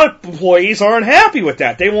 But a lot of employees aren't happy with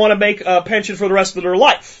that. They want to make a pension for the rest of their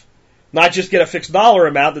life, not just get a fixed dollar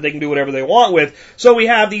amount that they can do whatever they want with. So we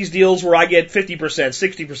have these deals where I get 50%,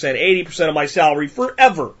 60%, 80% of my salary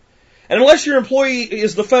forever. And unless your employee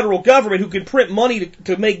is the federal government who can print money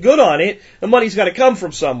to make good on it, the money's got to come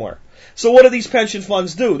from somewhere. So what do these pension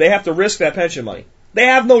funds do? They have to risk that pension money. They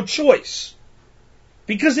have no choice.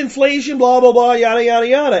 Because inflation, blah, blah, blah, yada, yada,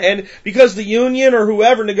 yada. And because the union or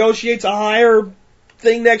whoever negotiates a higher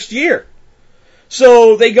thing next year.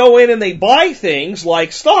 So they go in and they buy things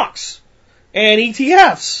like stocks and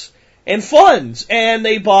ETFs and funds, and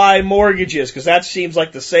they buy mortgages because that seems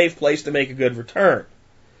like the safe place to make a good return.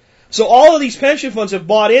 So all of these pension funds have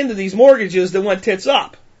bought into these mortgages that went tits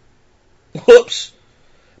up. Whoops.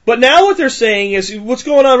 But now what they're saying is, what's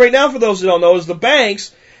going on right now, for those that don't know, is the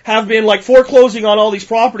banks have been like foreclosing on all these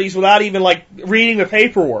properties without even like reading the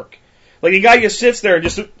paperwork. Like the guy just sits there and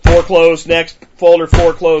just foreclose, next folder,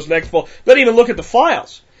 foreclose, next folder. Doesn't even look at the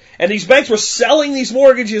files. And these banks were selling these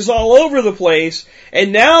mortgages all over the place.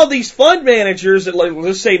 And now these fund managers that, like,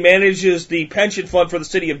 let's say, manages the pension fund for the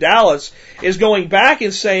city of Dallas is going back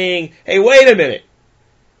and saying, hey, wait a minute.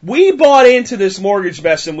 We bought into this mortgage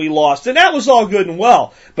mess and we lost. And that was all good and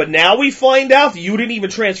well. But now we find out that you didn't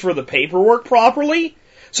even transfer the paperwork properly.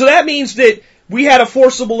 So that means that we had a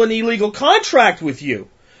forcible and illegal contract with you.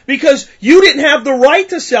 Because you didn't have the right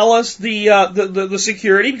to sell us the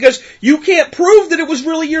security, because you can't prove that it was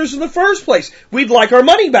really yours in the first place. We'd like our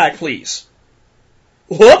money back, please.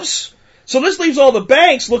 Whoops. So this leaves all the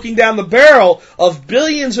banks looking down the barrel of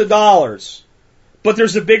billions of dollars. But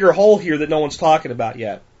there's a bigger hole here that no one's talking about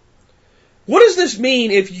yet. What does this mean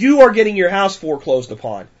if you are getting your house foreclosed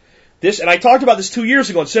upon? And I talked about this 2 years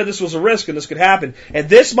ago and said this was a risk and this could happen. And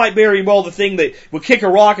this might very well the thing that would kick a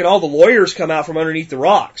rock and all the lawyers come out from underneath the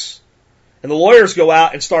rocks. And the lawyers go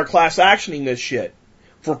out and start class actioning this shit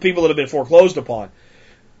for people that have been foreclosed upon.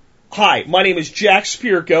 Hi, my name is Jack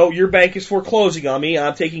Spirko. Your bank is foreclosing on me.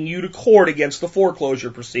 I'm taking you to court against the foreclosure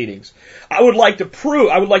proceedings. I would like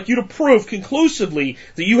you to prove conclusively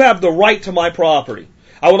that you have the right to my property.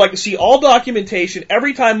 I would like to see all documentation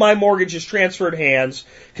every time my mortgage is transferred hands,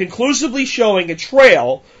 conclusively showing a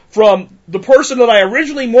trail from the person that I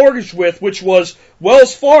originally mortgaged with, which was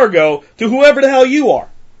Wells Fargo, to whoever the hell you are.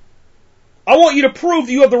 I want you to prove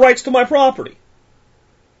that you have the rights to my property.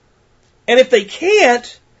 And if they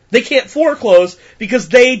can't foreclose because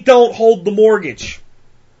they don't hold the mortgage.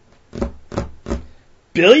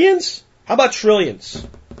 Billions? How about trillions?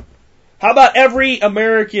 How about every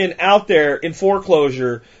American out there in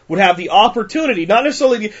foreclosure would have the opportunity, not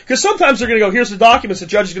necessarily, because sometimes they're going to go, here's the documents, the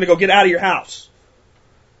judge is going to go, get out of your house.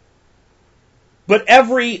 But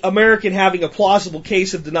every American having a plausible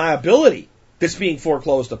case of deniability that's being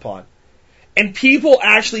foreclosed upon. And people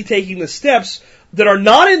actually taking the steps that are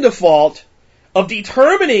not in default of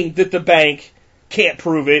determining that the bank can't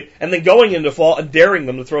prove it and then going in default and daring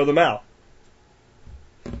them to throw them out.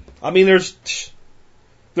 I mean,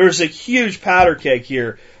 there's a huge powder keg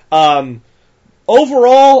here.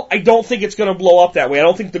 Overall, I don't think it's going to blow up that way. I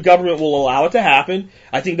don't think the government will allow it to happen.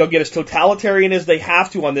 I think they'll get as totalitarian as they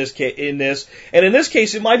have to in this. And in this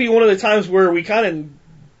case, it might be one of the times where we kind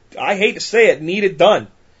of, I hate to say it, need it done.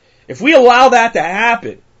 If we allow that to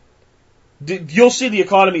happen, you'll see the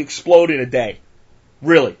economy explode in a day.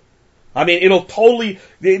 Really. I mean, it'll totally,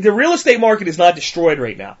 the real estate market is not destroyed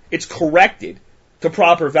right now. It's corrected to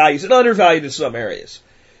proper values and undervalued in some areas.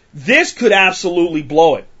 This could absolutely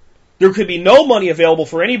blow it. There could be no money available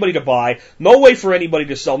for anybody to buy, no way for anybody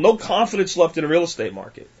to sell, no confidence left in the real estate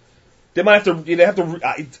market. They might have to,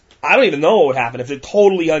 I don't even know what would happen if it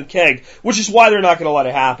totally unkegged, which is why they're not going to let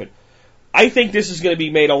it happen. I think this is going to be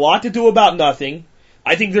made a lot to do about nothing.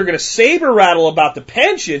 I think they're going to saber rattle about the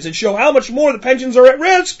pensions and show how much more the pensions are at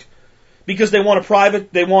risk because they want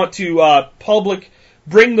to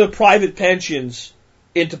bring the private pensions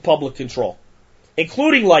into public control,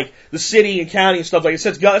 including like the city and county and stuff like I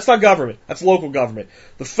said. That's not government. That's local government.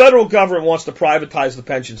 The federal government wants to privatize the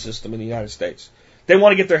pension system in the United States. They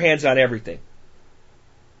want to get their hands on everything.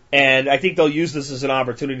 And I think they'll use this as an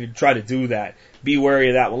opportunity to try to do that. Be wary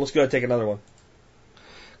of that one. Let's go ahead and take another one.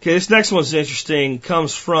 Okay, this next one's interesting.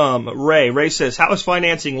 Comes from Ray. Ray says, how is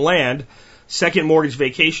financing land, second mortgage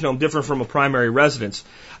vacation home, different from a primary residence?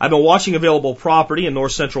 I've been watching available property in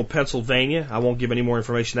north central Pennsylvania. I won't give any more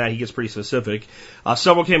information than that. He gets pretty specific.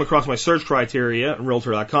 Several came across my search criteria on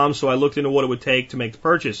Realtor.com, so I looked into what it would take to make the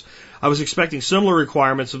purchase. I was expecting similar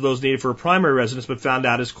requirements of those needed for a primary residence, but found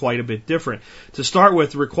out it's quite a bit different. To start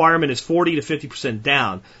with, the requirement is 40 to 50%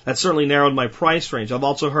 down. That certainly narrowed my price range. I've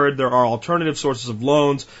also heard there are alternative sources of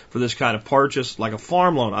loans for this kind of purchase, like a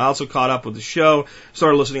farm loan. I also caught up with the show,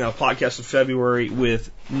 started listening on a podcast in February with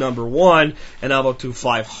number 1, and now up to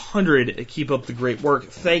 500. Keep up the great work.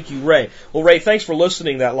 Thank you, Ray. Well, Ray, thanks for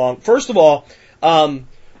listening that long. First of all,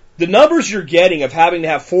 the numbers you're getting of having to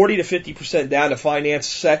have 40 to 50% down to finance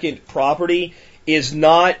second property is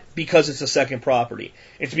not because it's a second property.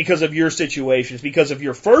 It's because of your situation. It's because of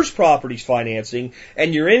your first property's financing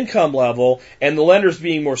and your income level, and the lenders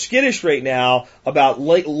being more skittish right now about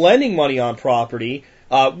lending money on property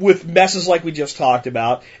with messes like we just talked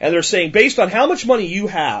about. And they're saying based on how much money you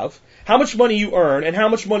have, how much money you earn, and how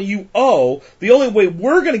much money you owe, the only way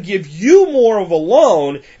we're going to give you more of a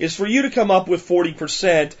loan is for you to come up with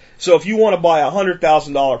 40%. So if you want to buy a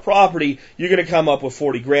 $100,000 property, you're going to come up with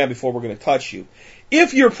 $40,000 before we're going to touch you.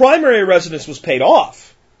 If your primary residence was paid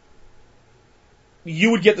off,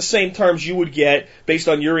 you would get the same terms you would get based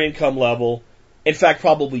on your income level. In fact,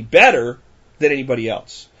 probably better than anybody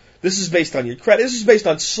else. This is based on your credit. This is based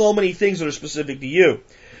on so many things that are specific to you.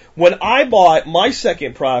 When I bought my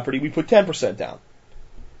second property, we put 10% down.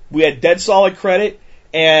 We had dead solid credit,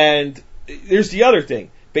 and here's the other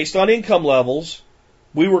thing. Based on income levels,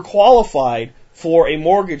 we were qualified for a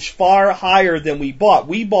mortgage far higher than we bought.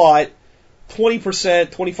 We bought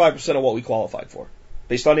 20%, 25% of what we qualified for,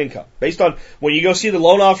 based on income. Based on, when you go see the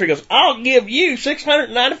loan officer, he goes, I'll give you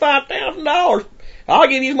 $695,000. I'll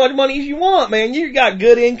give you as much money as you want, man. You got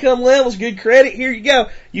good income levels, good credit. Here you go.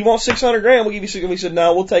 You want $600,000? We'll give you 600. We said,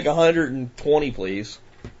 no, we'll take 120, please.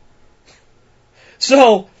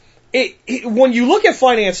 So, when you look at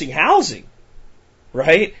financing housing,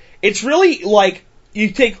 right, it's really like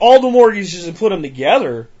you take all the mortgages and put them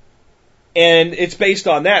together, and it's based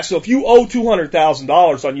on that. So if you owe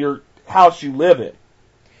 $200,000 on your house you live in,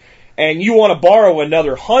 and you want to borrow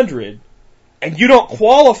another $100,000, and you don't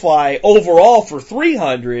qualify overall for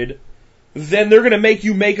 $300,000, then they're going to make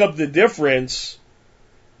you make up the difference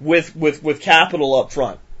with capital up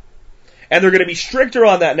front. And they're going to be stricter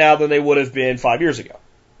on that now than they would have been 5 years ago.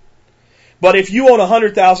 But if you own a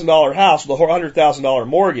 $100,000 house with a $100,000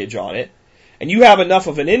 mortgage on it, and you have enough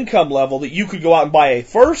of an income level that you could go out and buy a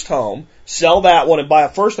first home, sell that one and buy a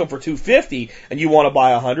first home for $250,000, and you want to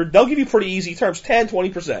buy $100,000, they'll give you pretty easy terms, 10,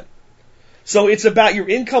 20%. So it's about your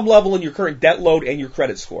income level and your current debt load and your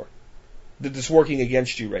credit score that's working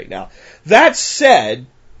against you right now. That said,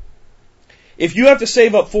 if you have to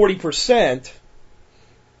save up 40%,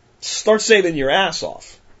 start saving your ass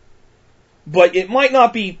off. But it might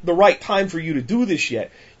not be the right time for you to do this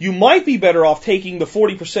yet. You might be better off taking the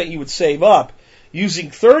 40% you would save up, using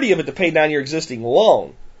 30 of it to pay down your existing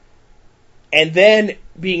loan, and then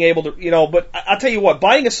being able to, but I'll tell you what,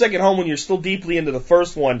 buying a second home when you're still deeply into the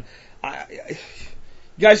first one, you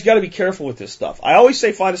guys got to be careful with this stuff. I always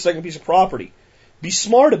say find a second piece of property. Be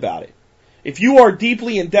smart about it. If you are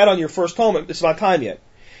deeply in debt on your first home, it's not time yet.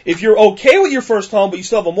 If you're okay with your first home, but you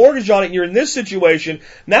still have a mortgage on it, and you're in this situation,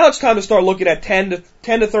 now it's time to start looking at $10,000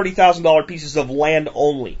 to $30,000 pieces of land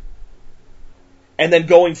only, and then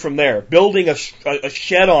going from there, building a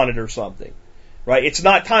shed on it or something. Right? It's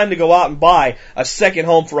not time to go out and buy a second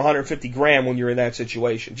home for $150,000 when you're in that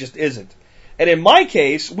situation. It just isn't. And in my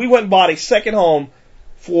case, we went and bought a second home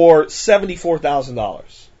for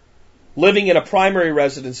 $74,000, living in a primary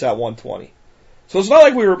residence at 120. So it's not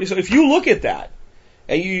like we were. So if you look at that,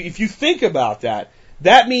 and if you think about that,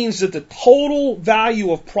 that means that the total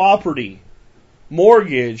value of property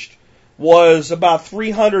mortgaged was about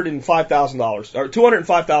 $305,000 or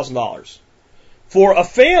 $205,000 for a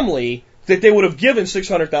family that they would have given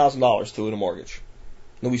 $600,000 to in a mortgage.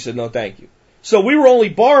 And we said, no, thank you. So we were only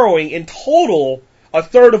borrowing in total a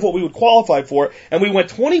third of what we would qualify for, and we went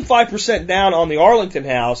 25% down on the Arlington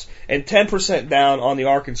house and 10% down on the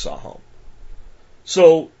Arkansas home.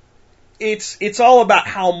 So it's all about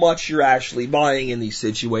how much you're actually buying in these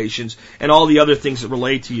situations and all the other things that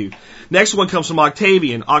relate to you. Next one comes from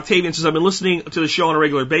Octavian. Octavian says, I've been listening to the show on a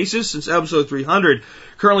regular basis since episode 300,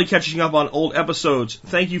 currently catching up on old episodes.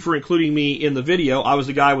 Thank you for including me in the video. I was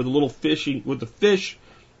the guy with the little fish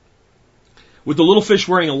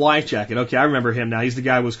wearing a life jacket. Okay, I remember him now. He's the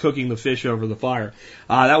guy who was cooking the fish over the fire.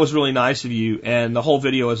 That was really nice of you, and the whole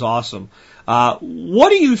video is awesome. What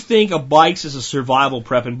do you think of bikes as a survival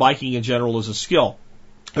prep and biking in general as a skill?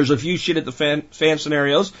 There's a few shit at the fan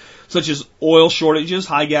scenarios, such as oil shortages,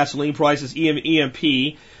 high gasoline prices,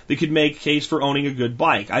 EMP, that could make a case for owning a good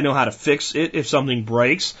bike. I know how to fix it if something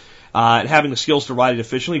breaks. And having the skills to ride it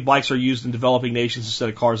efficiently. Bikes are used in developing nations instead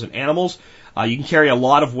of cars and animals. You can carry a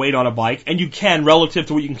lot of weight on a bike, and you can relative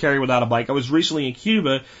to what you can carry without a bike. I was recently in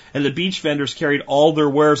Cuba, and the beach vendors carried all their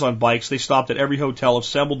wares on bikes. They stopped at every hotel,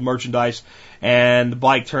 assembled merchandise, and the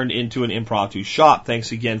bike turned into an impromptu shop.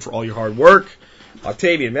 Thanks again for all your hard work.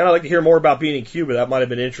 Octavian, man, I'd like to hear more about being in Cuba. That might have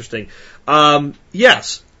been interesting.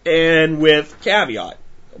 Yes, and with caveat,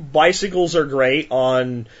 bicycles are great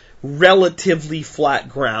on relatively flat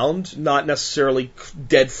ground, not necessarily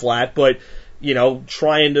dead flat, but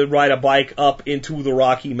trying to ride a bike up into the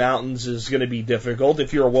Rocky Mountains is going to be difficult.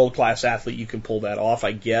 If you're a world-class athlete, you can pull that off,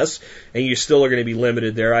 I guess, and you still are going to be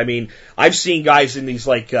limited there. I mean, I've seen guys in these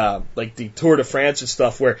like the Tour de France and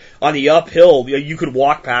stuff where on the uphill, you could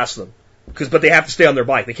walk past them. But they have to stay on their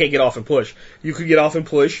bike. They can't get off and push. You could get off and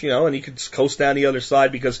push, and you could coast down the other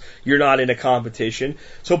side because you're not in a competition.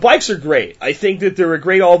 So bikes are great. I think that they're a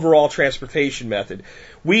great overall transportation method.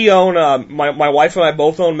 We own, my wife and I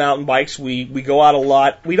both own mountain bikes. We go out a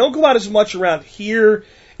lot. We don't go out as much around here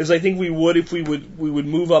as I think we would if we would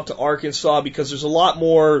move up to Arkansas, because there's a lot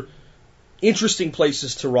more interesting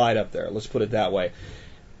places to ride up there. Let's put it that way.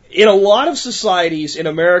 In a lot of societies in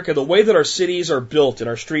America, the way that our cities are built and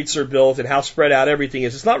our streets are built and how spread out everything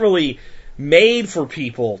is, it's not really made for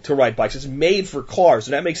people to ride bikes. It's made for cars,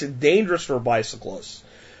 and that makes it dangerous for bicyclists.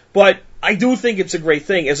 But I do think it's a great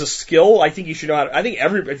thing. As a skill, I think you should know how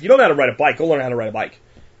to, if you don't know how to ride a bike, go learn how to ride a bike.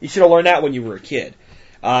 You should have learned that when you were a kid.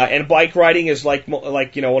 And bike riding is like, one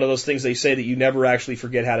of those things they say that you never actually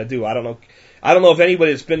forget how to do. I don't know if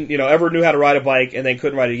anybody that's been, ever knew how to ride a bike and then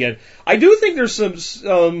couldn't ride it again. I do think there's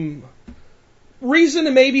some, reason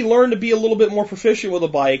to maybe learn to be a little bit more proficient with a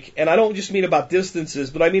bike. And I don't just mean about distances,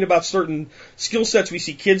 but I mean about certain skill sets we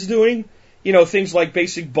see kids doing. Things like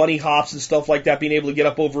basic bunny hops and stuff like that, being able to get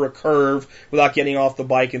up over a curve without getting off the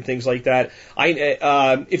bike and things like that.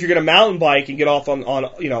 If you're going to mountain bike and get off on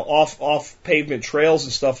off pavement trails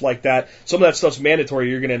and stuff like that, some of that stuff's mandatory.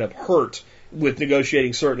 You're going to end up hurt with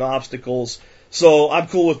negotiating certain obstacles. So I'm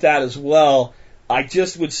cool with that as well. I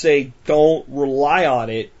just would say don't rely on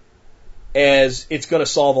it as it's going to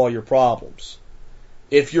solve all your problems.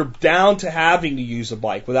 If you're down to having to use a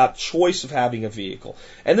bike without choice of having a vehicle,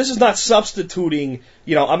 and this is not substituting,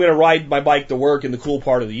 I'm going to ride my bike to work in the cool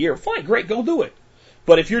part of the year, fine, great, go do it.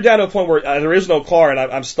 But if you're down to a point where there is no car and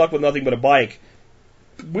I'm stuck with nothing but a bike,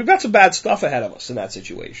 we've got some bad stuff ahead of us in that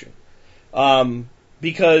situation.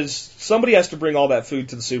 Because somebody has to bring all that food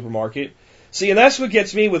to the supermarket. See, and that's what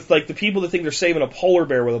gets me with the people that think they're saving a polar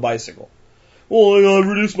bear with a bicycle. Well, I'll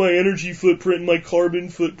reduce my energy footprint and my carbon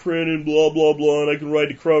footprint and blah, blah, blah, and I can ride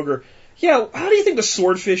to Kroger. Yeah, how do you think the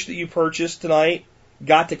swordfish that you purchased tonight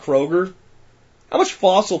got to Kroger? How much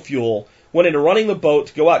fossil fuel went into running the boat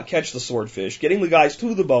to go out and catch the swordfish, getting the guys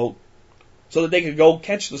to the boat so that they could go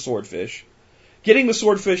catch the swordfish, getting the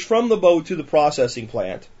swordfish from the boat to the processing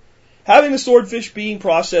plant, having the swordfish being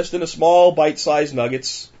processed into small bite-sized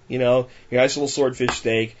nuggets, your nice little swordfish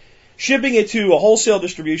steak, shipping it to a wholesale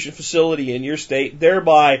distribution facility in your state,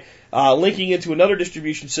 thereby linking into another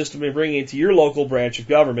distribution system and bringing it to your local branch of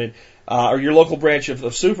government or your local branch of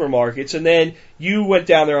supermarkets, and then you went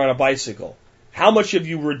down there on a bicycle. How much have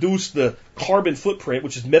you reduced the carbon footprint,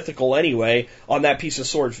 which is mythical anyway, on that piece of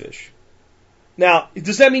swordfish? Now,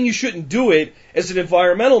 does that mean you shouldn't do it as an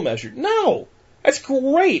environmental measure? No. That's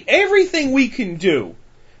great. Everything we can do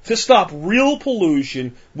to stop real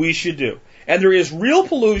pollution, we should do. And there is real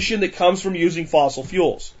pollution that comes from using fossil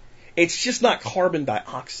fuels. It's just not carbon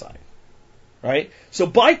dioxide, right? So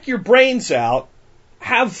bike your brains out,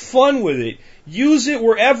 have fun with it, use it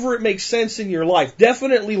wherever it makes sense in your life.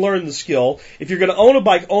 Definitely learn the skill. If you're going to own a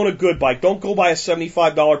bike, own a good bike. Don't go buy a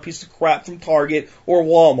 $75 piece of crap from Target or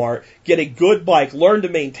Walmart. Get a good bike. Learn to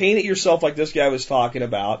maintain it yourself like this guy was talking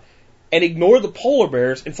about. And ignore the polar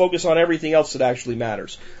bears and focus on everything else that actually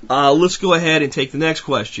matters. Let's go ahead and take the next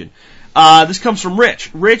question. This comes from Rich.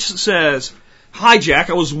 Rich says, "Hi, Jack.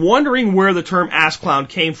 I was wondering where the term ass clown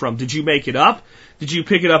came from. Did you make it up? Did you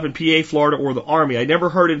pick it up in PA, Florida, or the Army? I never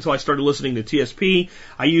heard it until I started listening to TSP.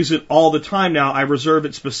 I use it all the time now. I reserve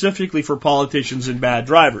it specifically for politicians and bad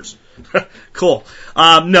drivers." Cool.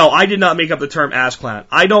 No, I did not make up the term ass clown.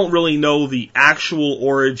 I don't really know the actual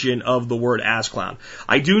origin of the word ass clown.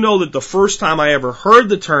 I do know that the first time I ever heard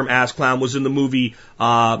the term ass clown was in the movie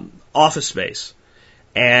Office Space.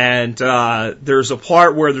 And there's a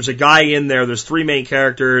part where there's a guy in there. There's three main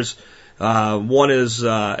characters. One is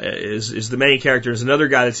the main character. There's another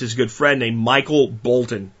guy that's his good friend named Michael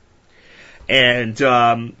Bolton. And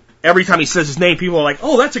every time he says his name, people are like,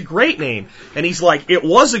 "Oh, that's a great name." And he's like, "It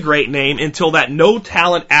was a great name until that no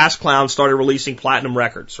talent ass clown started releasing platinum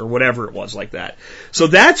records," or whatever it was like that. So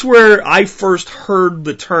that's where I first heard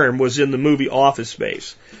the term, was in the movie Office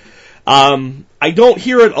Space. I don't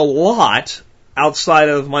hear it a lot outside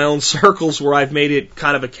of my own circles where I've made it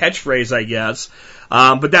kind of a catchphrase, I guess.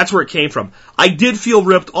 But that's where it came from. I did feel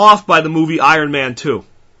ripped off by the movie Iron Man 2.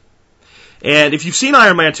 And if you've seen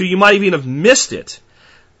Iron Man 2, you might even have missed it.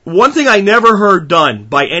 One thing I never heard done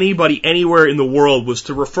by anybody anywhere in the world was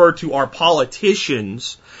to refer to our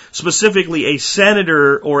politicians, specifically a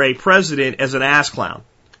senator or a president, as an ass clown.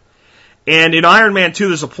 And in Iron Man 2,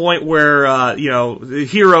 there's a point where, the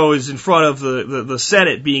hero is in front of the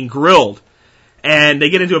Senate being grilled. And they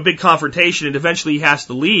get into a big confrontation, and eventually he has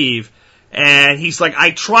to leave. And he's like, "I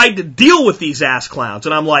tried to deal with these ass clowns."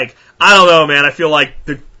 And I'm like, "I don't know, man. I feel like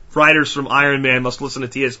writers from Iron Man must listen to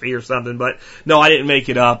TSP or something, but no, I didn't make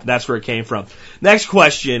it up. That's where it came from. Next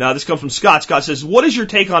question. This comes from Scott. Scott says, what is your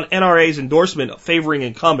take on NRA's endorsement favoring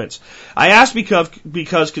incumbents? I ask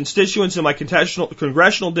because constituents in my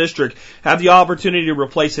congressional district have the opportunity to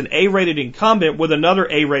replace an A-rated incumbent with another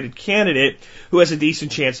A-rated candidate who has a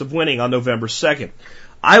decent chance of winning on November 2nd.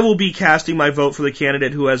 I will be casting my vote for the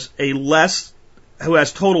candidate who has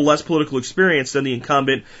total less political experience than the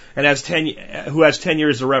incumbent and who has 10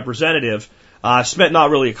 years as a representative, spent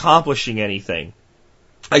not really accomplishing anything.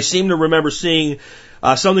 I seem to remember seeing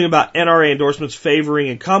something about NRA endorsements favoring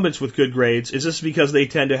incumbents with good grades. Is this because they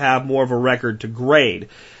tend to have more of a record to grade?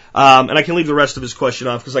 And I can leave the rest of his question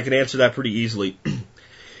off because I can answer that pretty easily.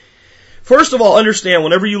 First of all, understand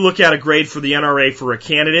whenever you look at a grade for the NRA for a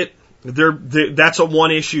candidate, that's a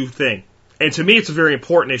one-issue thing. And to me, it's a very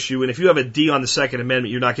important issue. And if you have a D on the Second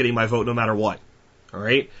Amendment, you're not getting my vote no matter what. All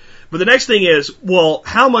right? But the next thing is, well,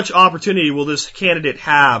 how much opportunity will this candidate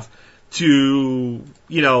have to,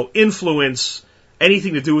 influence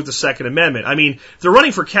anything to do with the Second Amendment? I mean, if they're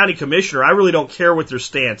running for county commissioner, I really don't care what their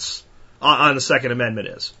stance on the Second Amendment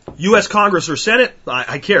is. U.S. Congress or Senate,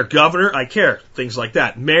 I care. Governor, I care. Things like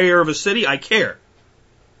that. Mayor of a city, I care.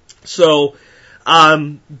 So,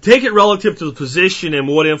 take it relative to the position and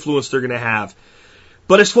what influence they're going to have.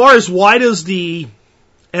 But as far as why does the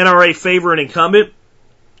NRA favor an incumbent,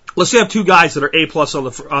 let's say I have two guys that are A+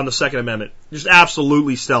 on the Second Amendment. Just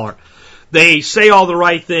absolutely stellar. They say all the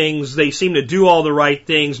right things. They seem to do all the right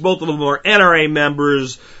things. Both of them are NRA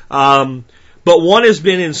members. But one has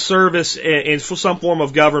been in service in some form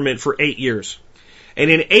of government for 8 years. And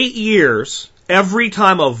in 8 years, every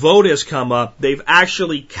time a vote has come up, they've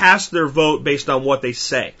actually cast their vote based on what they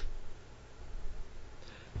say.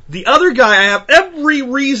 The other guy, I have every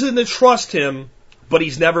reason to trust him, but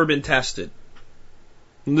he's never been tested.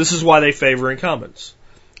 And this is why they favor incumbents.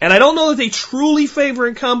 And I don't know that they truly favor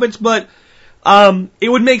incumbents, but it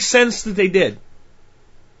would make sense that they did.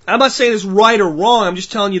 I'm not saying it's right or wrong, I'm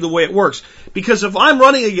just telling you the way it works. Because if I'm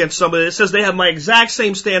running against somebody that says they have my exact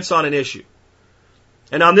same stance on an issue,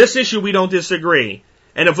 and on this issue we don't disagree,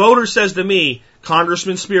 and a voter says to me,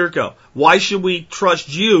 Congressman Spirko, why should we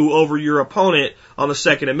trust you over your opponent on the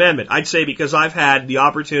Second Amendment? I'd say because I've had the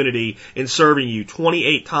opportunity in serving you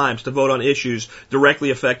 28 times to vote on issues directly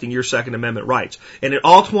affecting your Second Amendment rights. And in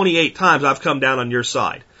all 28 times, I've come down on your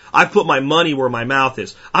side. I've put my money where my mouth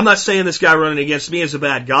is. I'm not saying this guy running against me is a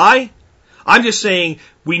bad guy. I'm just saying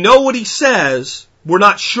we know what he says. We're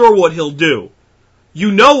not sure what he'll do.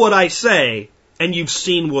 You know what I say, and you've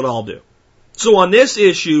seen what I'll do. So on this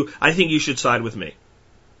issue, I think you should side with me.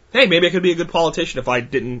 Hey, maybe I could be a good politician if I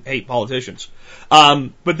didn't hate politicians.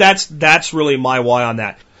 But that's really my why on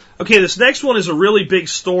that. Okay, this next one is a really big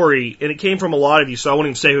story, and it came from a lot of you, so I won't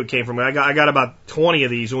even say who it came from. I got about 20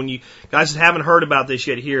 of these. When you guys haven't heard about this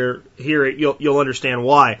yet, hear it, you'll understand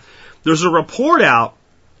why. There's a report out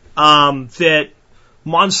that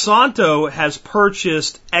Monsanto has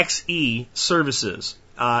purchased XE services.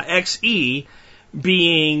 XE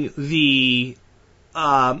being the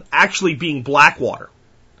actually being Blackwater.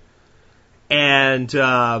 And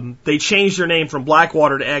they changed their name from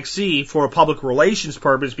Blackwater to XE for a public relations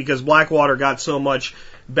purpose because Blackwater got so much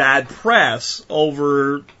bad press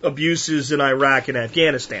over abuses in Iraq and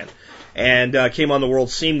Afghanistan and came on the world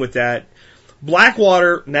scene with that.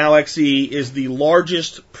 Blackwater, now XE, is the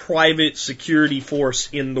largest private security force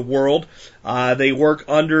in the world. They work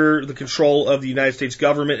under the control of the United States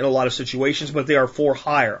government in a lot of situations, but they are for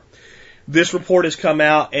hire. This report has come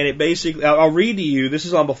out, and it basically, I'll read to you, this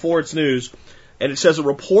is on Before It's News, and it says a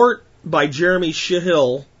report by Jeremy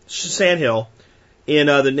Sandhill in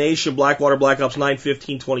The Nation, Blackwater Black Ops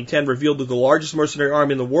 9/15/2010, revealed that the largest mercenary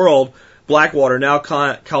army in the world, Blackwater, now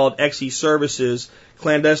called XE Services,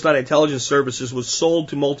 Clandestine Intelligence Services, was sold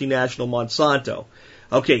to multinational Monsanto.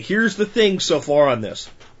 Okay, here's the thing so far on this.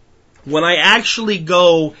 When I actually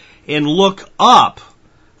go and look up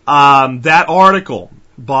that article,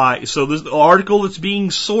 so this article that's being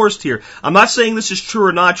sourced here, I'm not saying this is true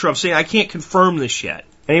or not true, I'm saying I can't confirm this yet.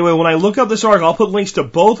 Anyway, when I look up this article, I'll put links to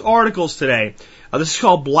both articles today. This is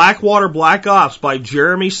called Blackwater Black Ops by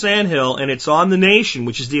Jeremy Sandhill, and it's on The Nation,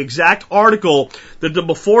 which is the exact article that the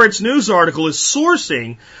Before It's News article is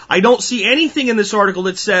sourcing. I don't see anything in this article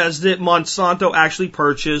that says that Monsanto actually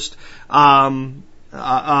purchased XE.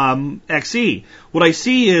 What I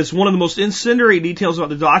see is one of the most incendiary details about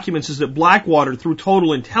the documents is that Blackwater, through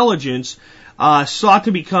Total Intelligence, sought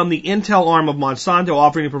to become the intel arm of Monsanto,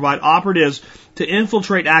 offering to provide operatives to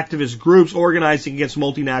infiltrate activist groups organizing against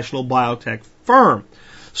multinational biotech firm.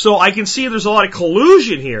 So I can see there's a lot of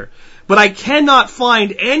collusion here, but I cannot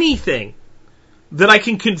find anything that I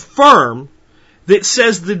can confirm that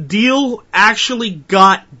says the deal actually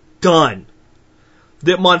got done.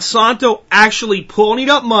 That Monsanto actually ponied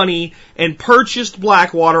up money and purchased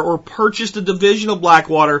Blackwater or purchased a division of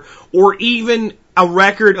Blackwater or even a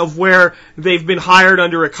record of where they've been hired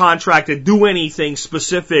under a contract to do anything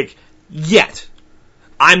specific yet.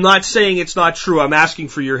 I'm not saying it's not true. I'm asking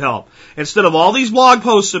for your help. Instead of all these blog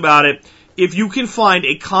posts about it, if you can find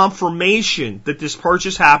a confirmation that this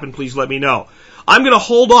purchase happened, please let me know. I'm going to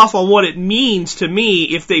hold off on what it means to me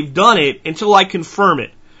if they've done it until I confirm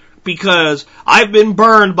it. Because I've been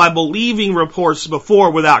burned by believing reports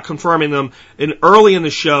before without confirming them early in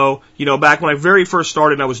the show, back when I very first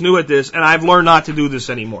started and I was new at this, and I've learned not to do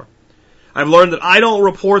this anymore. I've learned that I don't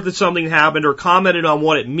report that something happened or commented on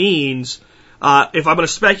what it means. If I'm going to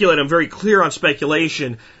speculate, I'm very clear on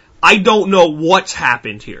speculation. I don't know what's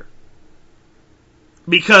happened here.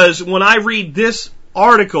 Because when I read this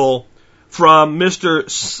article from Mr.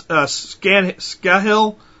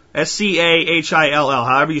 Scahill, S-C-A-H-I-L-L,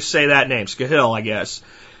 however you say that name, Scahill, I guess.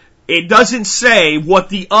 It doesn't say what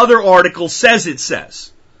the other article says it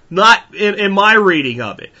says. Not in my reading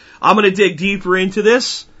of it. I'm going to dig deeper into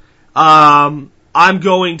this. I'm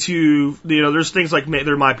going to, there's things like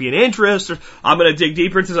there might be an interest. I'm going to dig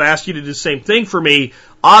deeper into this. I ask you to do the same thing for me.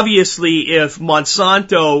 Obviously, if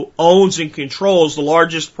Monsanto owns and controls the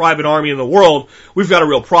largest private army in the world, we've got a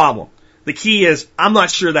real problem. The key is, I'm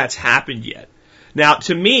not sure that's happened yet. Now,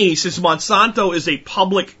 to me, since Monsanto is a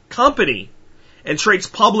public company and trades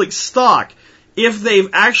public stock, if they've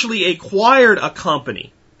actually acquired a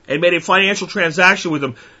company and made a financial transaction with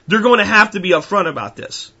them, they're going to have to be upfront about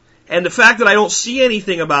this. And the fact that I don't see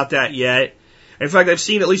anything about that yet, in fact, I've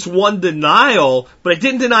seen at least one denial, but it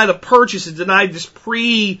didn't deny the purchase, it denied this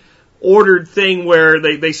pre-ordered thing where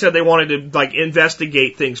they said they wanted to,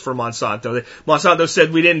 investigate things for Monsanto. Monsanto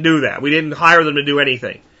said, we didn't do that. We didn't hire them to do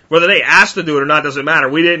anything. Whether they asked to do it or not doesn't matter.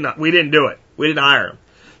 We didn't do it. We didn't hire them.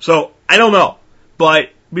 So, I don't know. But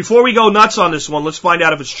before we go nuts on this one, let's find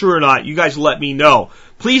out if it's true or not. You guys let me know.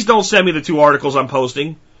 Please don't send me the 2 articles I'm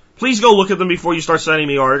posting. Please go look at them before you start sending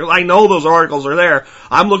me articles. I know those articles are there.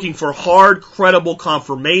 I'm looking for hard, credible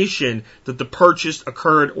confirmation that the purchase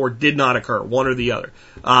occurred or did not occur, one or the other.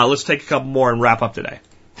 Let's take a couple more and wrap up today.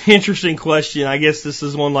 Interesting question. I guess this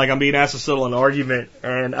is one like I'm being asked to settle an argument,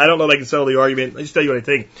 and I don't know if I can settle the argument. I'll just tell you what I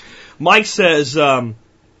think. Mike says, help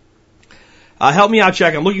me out,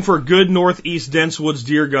 Jack. I'm looking for a good Northeast Dense Woods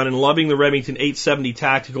deer gun and loving the Remington 870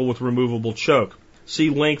 Tactical with removable choke. See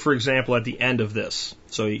link, for example, at the end of this.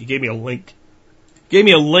 So he gave me a link. Gave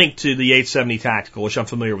me a link to the 870 Tactical, which I'm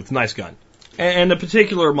familiar with. Nice gun. And the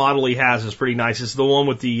particular model he has is pretty nice. It's the one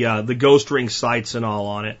with the ghost ring sights and all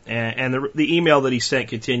on it. And the email that he sent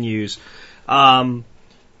continues.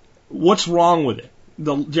 What's wrong with it?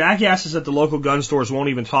 The jackasses at the local gun stores won't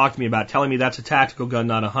even talk to me about telling me that's a tactical gun,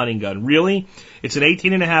 not a hunting gun. Really? It's an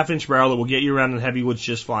 18.5-inch barrel that will get you around in heavy woods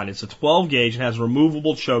just fine. It's a 12 gauge and has a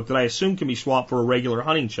removable choke that I assume can be swapped for a regular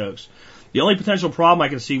hunting chokes. The only potential problem I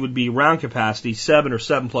can see would be round capacity, 7 or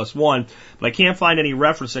 7+1, but I can't find any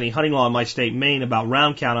reference to any hunting law in my state, Maine, about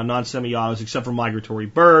round count on non-semi-autos except for migratory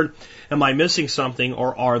bird. Am I missing something,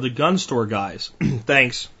 or are the gun store guys?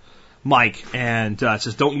 Thanks, Mike. And it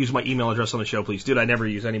says, don't use my email address on the show, please. Dude, I never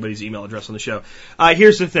use anybody's email address on the show.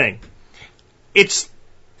 Here's the thing. It's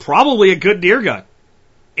probably a good deer gun.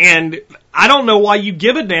 And I don't know why you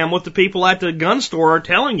give a damn what the people at the gun store are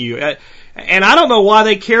telling you. And I don't know why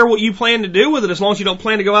they care what you plan to do with it as long as you don't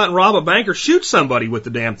plan to go out and rob a bank or shoot somebody with the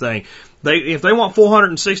damn thing. If they want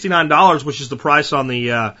 $469, which is the price on the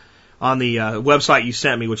website you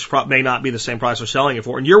sent me, which may not be the same price they're selling it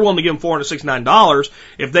for, and you're willing to give them $469,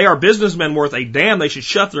 if they are businessmen worth a damn, they should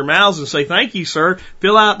shut their mouths and say, thank you, sir,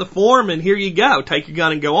 fill out the form, and here you go. Take your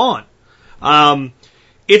gun and go on.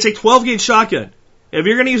 It's a 12-gauge shotgun. If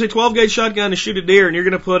you're going to use a 12-gauge shotgun to shoot a deer and you're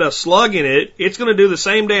going to put a slug in it, it's going to do the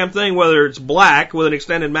same damn thing whether it's black with an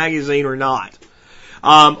extended magazine or not.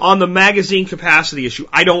 On the magazine capacity issue,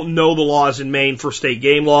 I don't know the laws in Maine for state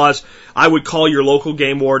game laws. I would call your local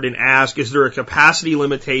game warden and ask, is there a capacity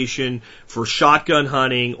limitation for shotgun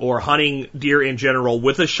hunting or hunting deer in general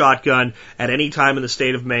with a shotgun at any time in the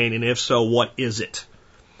state of Maine? And if so, what is it?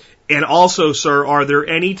 And also, sir, are there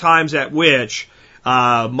any times at which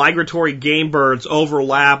migratory game birds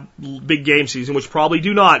overlap big game season, which probably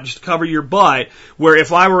do not, just cover your butt, where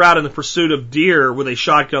if I were out in the pursuit of deer with a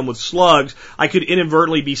shotgun with slugs, I could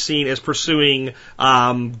inadvertently be seen as pursuing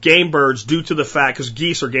game birds due to the fact, because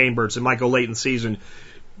geese are game birds and might go late in the season,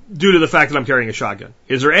 due to the fact that I'm carrying a shotgun.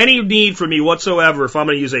 Is there any need for me whatsoever, if I'm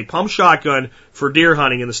going to use a pump shotgun for deer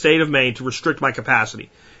hunting in the state of Maine, to restrict my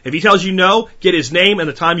capacity? If he tells you no, get his name and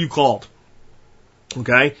the time you called.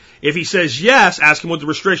 Okay? If he says yes, ask him what the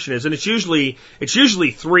restriction is, and it's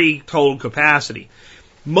usually 3 total capacity.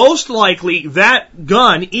 Most likely, that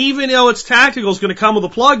gun, even though it's tactical, is going to come with a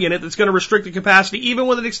plug in it that's going to restrict the capacity, even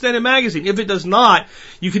with an extended magazine. If it does not,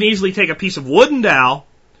 you can easily take a piece of wooden dowel,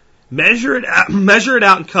 measure it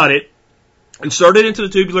out and cut it, insert it into the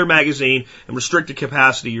tubular magazine, and restrict the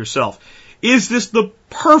capacity yourself. Is this the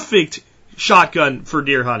perfect shotgun for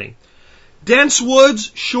deer hunting? Dense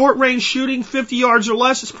woods, short range shooting, 50 yards or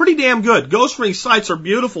less, it's pretty damn good. Ghost ring sights are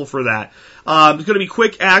beautiful for that. It's going to be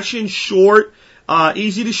quick action, short,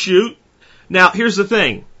 easy to shoot. Now, here's the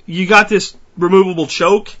thing. You got this removable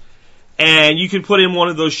choke, and you can put in one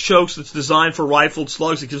of those chokes that's designed for rifled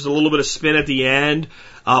slugs. It gives a little bit of spin at the end.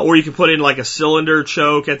 Or you can put in like a cylinder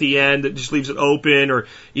choke at the end that just leaves it open, or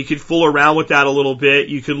you could fool around with that a little bit.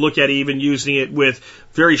 You could look at even using it with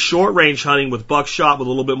very short range hunting with buckshot with a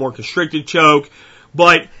little bit more constricted choke.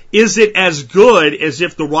 But is it as good as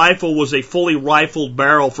if the rifle was a fully rifled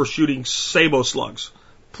barrel for shooting sabot slugs?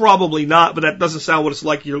 Probably not, but that doesn't sound what it's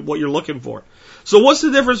like what you're looking for. So what's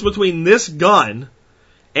the difference between this gun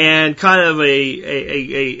and kind of a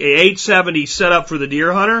 870 setup for the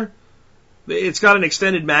deer hunter? It's got an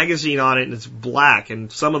extended magazine on it and it's black,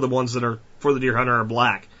 and some of the ones that are for the deer hunter are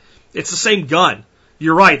black. It's the same gun.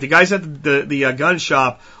 You're right. The guys at the gun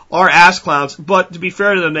shop are ass clowns, but to be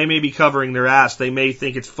fair to them, they may be covering their ass. They may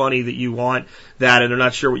think it's funny that you want that, and they're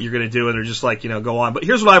not sure what you're going to do, and they're just like, go on. But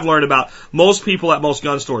here's what I've learned about most people at most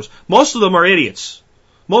gun stores. Most of them are idiots.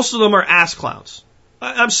 Most of them are ass clowns.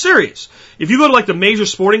 I'm serious. If you go to like the major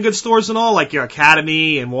sporting goods stores and all, like your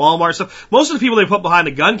Academy and Walmart and stuff, most of the people they put behind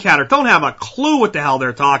the gun counter don't have a clue what the hell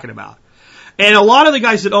they're talking about. And a lot of the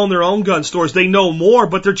guys that own their own gun stores, they know more,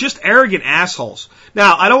 but they're just arrogant assholes.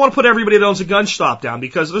 Now, I don't want to put everybody that owns a gun shop down,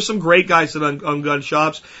 because there's some great guys that own gun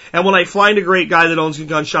shops, and when I find a great guy that owns a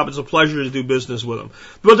gun shop, it's a pleasure to do business with him.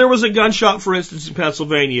 But there was a gun shop, for instance, in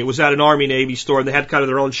Pennsylvania. It was at an Army-Navy store, and they had kind of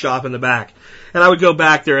their own shop in the back. And I would go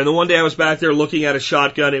back there, and the one day I was back there looking at a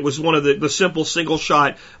shotgun. It was one of the simple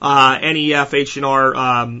single-shot NEF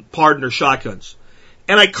H&R partner shotguns.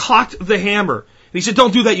 And I cocked the hammer. And he said,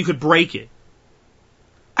 "Don't do that, you could break it."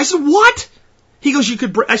 I said, "What?" He goes, "You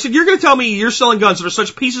could I said, "You're going to tell me you're selling guns that are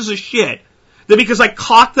such pieces of shit that because I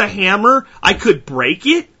cocked the hammer, I could break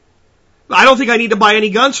it? I don't think I need to buy any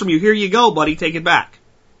guns from you. Here you go, buddy. Take it back."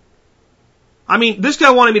 I mean, this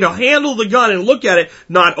guy wanted me to handle the gun and look at it,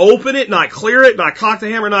 not open it, not clear it, not cock the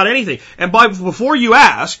hammer, not anything. And before you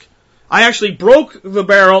ask, I actually broke the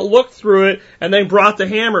barrel, looked through it, and then brought the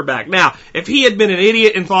hammer back. Now, if he had been an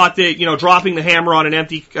idiot and thought that, dropping the hammer on an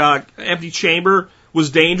empty chamber was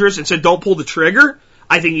dangerous and said, "Don't pull the trigger,"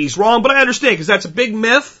 I think he's wrong, but I understand, because that's a big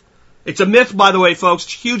myth. It's a myth, by the way, folks.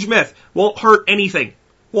 It's a huge myth. Won't hurt anything.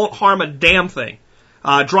 Won't harm a damn thing.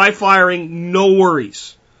 Dry firing, no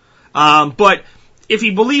worries. But if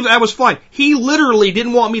he believed that was fine, he literally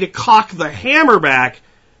didn't want me to cock the hammer back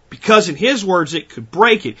because, in his words, it could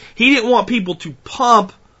break it. He didn't want people to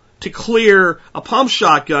pump to clear a pump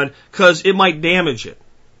shotgun because it might damage it.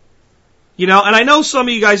 And I know some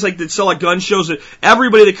of you guys that sell at gun shows that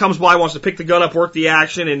everybody that comes by wants to pick the gun up, work the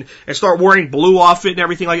action, and start wearing blue off it and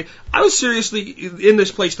everything like that. I was seriously in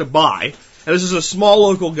this place to buy, and this is a small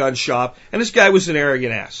local gun shop, and this guy was an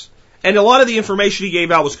arrogant ass. And a lot of the information he gave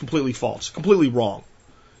out was completely false, completely wrong.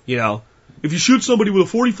 If you shoot somebody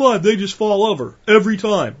with a .45, they just fall over every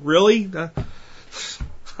time. Really? I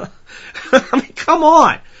mean, come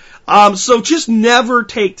on. So just never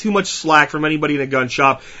take too much slack from anybody in a gun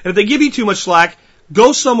shop. And if they give you too much slack,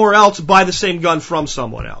 go somewhere else, buy the same gun from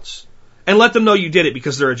someone else. And let them know you did it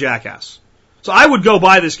because they're a jackass. So I would go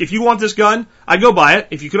buy this. If you want this gun, I'd go buy it.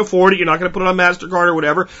 If you can afford it, you're not going to put it on MasterCard or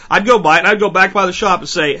whatever, I'd go buy it, and I'd go back by the shop and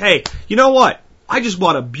say, "Hey, you know what? I just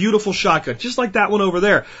bought a beautiful shotgun, just like that one over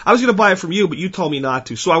there. I was going to buy it from you, but you told me not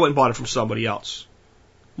to, so I went and bought it from somebody else."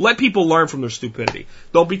 Let people learn from their stupidity.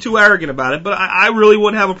 Don't be too arrogant about it, but I really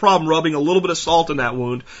wouldn't have a problem rubbing a little bit of salt in that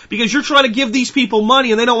wound, because you're trying to give these people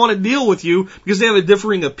money and they don't want to deal with you because they have a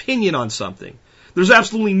differing opinion on something. There's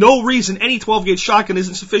absolutely no reason any 12-gauge shotgun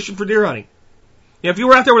isn't sufficient for deer hunting. If you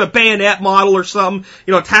were out there with a bayonet model or something,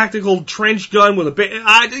 a tactical trench gun with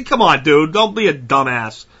a come on, dude, don't be a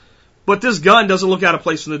dumbass. But this gun doesn't look out of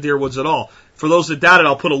place in the deer woods at all. For those that doubt it,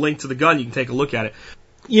 I'll put a link to the gun. You can take a look at it.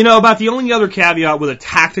 About the only other caveat with a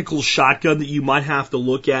tactical shotgun that you might have to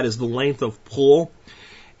look at is the length of pull.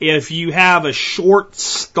 If you have a short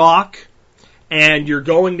stock and you're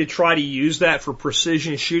going to try to use that for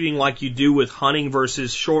precision shooting like you do with hunting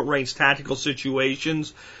versus short-range tactical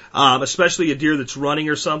situations, especially a deer that's running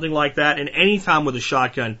or something like that, and any time with a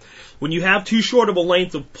shotgun, when you have too short of a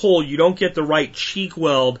length of pull, you don't get the right cheek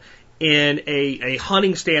weld in a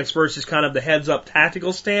hunting stance versus kind of the heads-up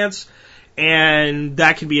tactical stance, and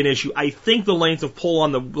that can be an issue. I think the length of pull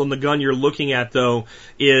on the gun you're looking at, though,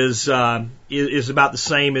 is about the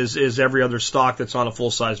same as every other stock that's on a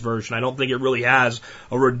full-size version. I don't think it really has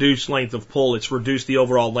a reduced length of pull. It's reduced the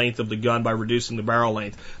overall length of the gun by reducing the barrel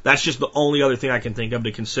length. That's just the only other thing I can think of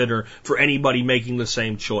to consider for anybody making the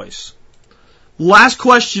same choice. Last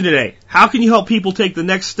question today. How can you help people take the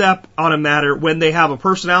next step on a matter when they have a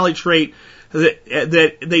personality trait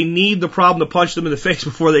that they need the problem to punch them in the face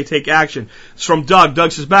before they take action? It's from Doug.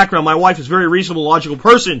 Doug says, background, my wife is a very reasonable, logical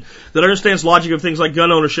person that understands logic of things like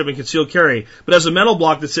gun ownership and concealed carry, but has a mental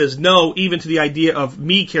block that says no even to the idea of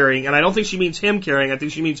me carrying, and I don't think she means him carrying. I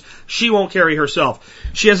think she means she won't carry herself.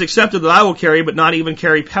 She has accepted that I will carry, but not even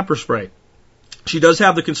carry pepper spray. She does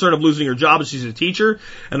have the concern of losing her job as she's a teacher,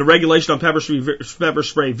 and the regulation on pepper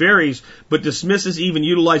spray varies, but dismisses even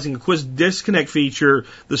utilizing the quick disconnect feature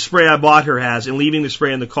the spray I bought her has, and leaving the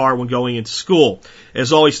spray in the car when going into school.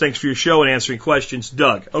 As always, thanks for your show and answering questions,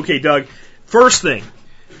 Doug. Okay, Doug, first thing,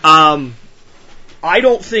 I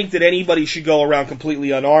don't think that anybody should go around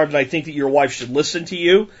completely unarmed, and I think that your wife should listen to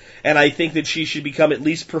you, and I think that she should become at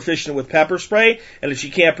least proficient with pepper spray, and if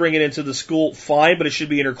she can't bring it into the school, fine, but it should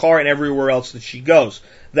be in her car and everywhere else that she goes.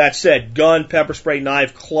 That said, gun, pepper spray,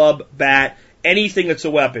 knife, club, bat, anything that's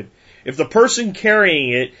a weapon. If the person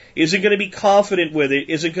carrying it isn't going to be confident with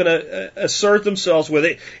it, isn't going to assert themselves with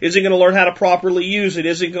it, isn't going to learn how to properly use it,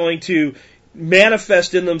 isn't going to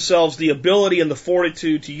manifest in themselves the ability and the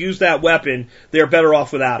fortitude to use that weapon, they're better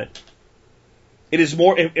off without it. It is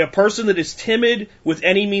more, a person that is timid with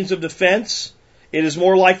any means of defense, it is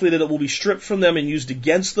more likely that it will be stripped from them and used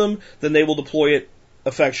against them than they will deploy it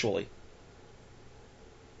effectually.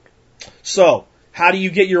 So, how do you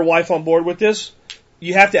get your wife on board with this?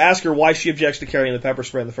 You have to ask her why she objects to carrying the pepper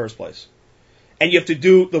spray in the first place. And you have to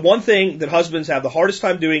do the one thing that husbands have the hardest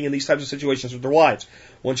time doing in these types of situations with their wives.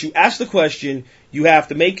 Once you ask the question, you have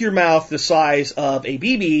to make your mouth the size of a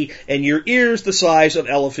BB and your ears the size of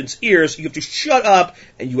elephant's ears. You have to shut up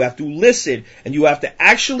and you have to listen and you have to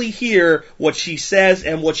actually hear what she says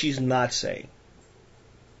and what she's not saying.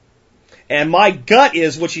 And my gut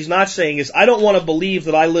is what she's not saying is, I don't want to believe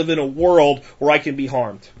that I live in a world where I can be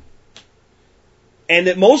harmed. And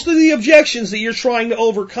that most of the objections that you're trying to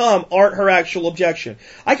overcome aren't her actual objection.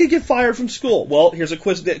 I could get fired from school. Well, here's a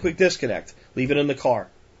quick disconnect. Leave it in the car.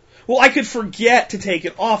 Well, I could forget to take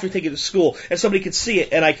it off or take it to school, and somebody could see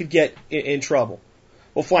it, and I could get in trouble.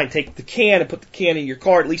 Well, fine, take the can and put the can in your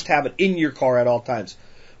car. At least have it in your car at all times.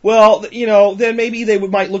 Well, you know, then maybe they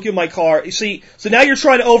might look at my car. You see, so now you're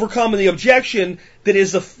trying to overcome the objection that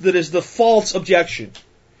is the false objection.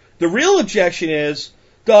 The real objection is,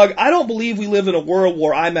 Doug, I don't believe we live in a world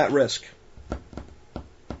where I'm at risk.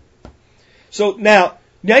 So now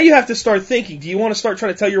you have to start thinking, do you want to start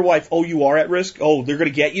trying to tell your wife, oh, you are at risk? Oh, they're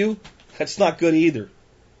going to get you? That's not good either.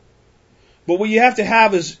 But what you have to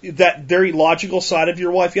have is that very logical side of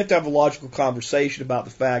your wife. You have to have a logical conversation about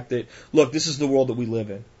the fact that, look, this is the world that we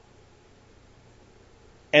live in.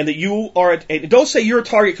 And that you are, and don't say you're a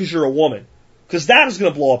target because you're a woman, because that is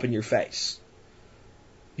going to blow up in your face.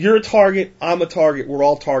 You're a target, I'm a target, we're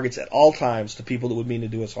all targets at all times to people that would mean to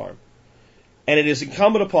do us harm. And it is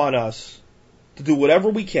incumbent upon us to do whatever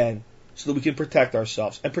we can so that we can protect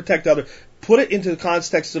ourselves and protect others. Put it into the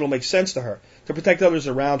context that will make sense to her, to protect others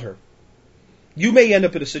around her. You may end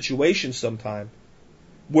up in a situation sometime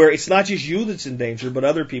where it's not just you that's in danger, but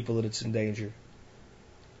other people that it's in danger.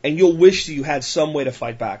 And you'll wish that you had some way to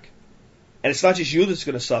fight back. And it's not just you that's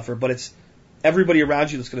going to suffer, but it's everybody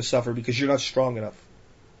around you that's going to suffer because you're not strong enough.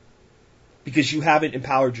 Because you haven't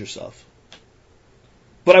empowered yourself.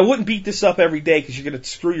 But I wouldn't beat this up every day because you're going to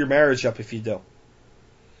screw your marriage up if you do.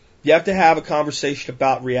 You have to have a conversation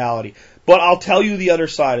about reality. But I'll tell you the other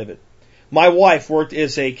side of it. My wife worked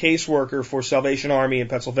as a caseworker for Salvation Army in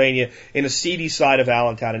Pennsylvania in the seedy side of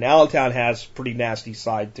Allentown. And Allentown has a pretty nasty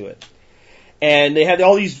side to it. And they had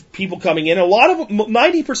all these people coming in. A lot of them,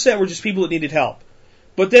 90% were just people that needed help.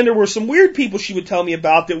 But then there were some weird people she would tell me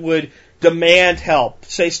about that would demand help.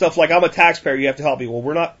 Say stuff like, I'm a taxpayer, you have to help me. Well,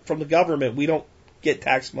 we're not from the government. We don't get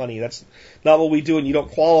tax money. That's not what we do, and you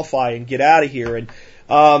don't qualify, and get out of here.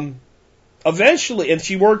 And eventually, and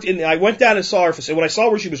she worked in, I went down and saw her, and when I saw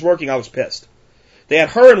where she was working, I was pissed. They had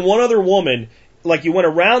her and one other woman, like you went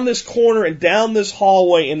around this corner and down this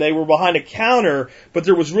hallway, and they were behind a counter, but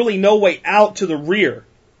there was really no way out to the rear.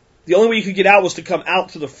 The only way you could get out was to come out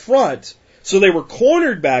to the front. So they were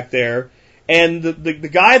cornered back there, and the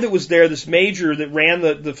guy that was there, this major that ran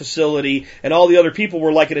the facility, and all the other people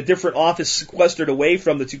were like in a different office sequestered away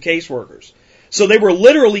from the two caseworkers. So they were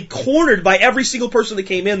literally cornered by every single person that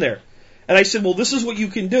came in there. And I said, well, this is what you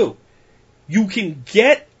can do. You can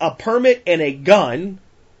get a permit and a gun,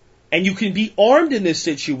 and you can be armed in this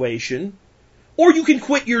situation, or you can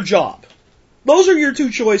quit your job. Those are your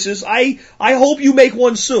two choices. I hope you make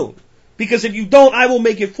one soon. Because if you don't, I will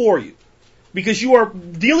make it for you. Because you are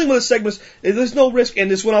dealing with a segment, there's no risk, and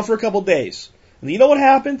this went on for a couple days. And you know what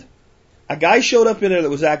happened? A guy showed up in there that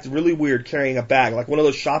was acting really weird, carrying a bag, like one of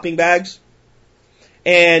those shopping bags.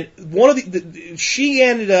 And she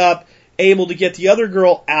ended up able to get the other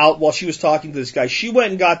girl out while she was talking to this guy. She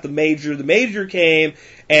went and got the major. The major came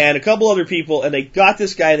and a couple other people, and they got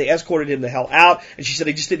this guy and they escorted him the hell out. And she said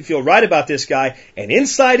they just didn't feel right about this guy. And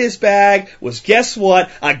inside his bag was, guess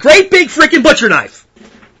what? A great big freaking butcher knife.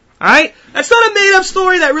 Alright? That's not a made up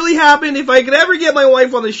story. That really happened. If I could ever get my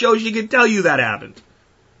wife on the show, she could tell you that happened.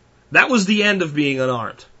 That was the end of being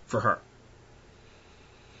unarmed for her.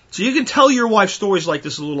 So you can tell your wife stories like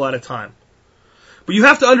this a little at a time. But you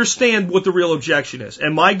have to understand what the real objection is.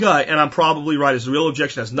 And my gut, and I'm probably right, is the real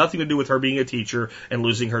objection has nothing to do with her being a teacher and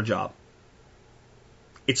losing her job.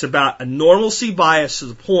 It's about a normalcy bias to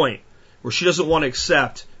the point where she doesn't want to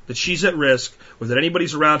accept that she's at risk, or that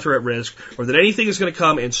anybody's around her at risk, or that anything is going to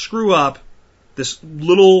come and screw up this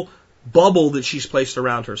little bubble that she's placed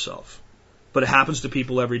around herself. But it happens to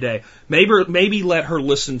people every day. Maybe let her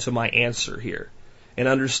listen to my answer here and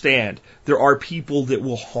understand there are people that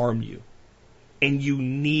will harm you. And you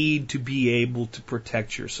need to be able to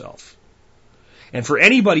protect yourself. And for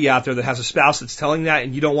anybody out there that has a spouse that's telling that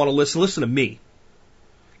and you don't want to listen to me.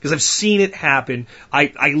 Because I've seen it happen.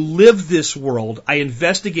 I live this world. I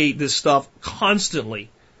investigate this stuff constantly.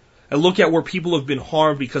 I look at where people have been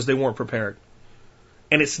harmed because they weren't prepared.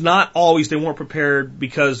 And it's not always they weren't prepared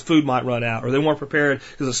because food might run out, or they weren't prepared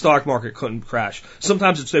because the stock market couldn't crash.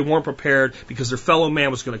 Sometimes it's they weren't prepared because their fellow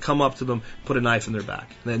man was going to come up to them, put a knife in their back,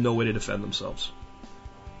 and they had no way to defend themselves.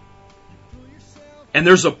 And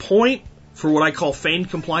there's a point for what I call feigned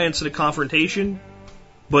compliance in a confrontation,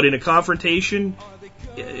 but in a confrontation,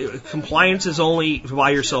 compliance is only to buy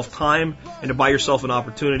yourself time and to buy yourself an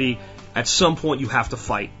opportunity. At some point, you have to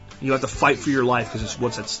fight. You have to fight for your life because it's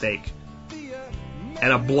what's at stake.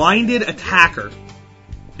 And a blinded attacker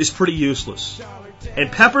is pretty useless.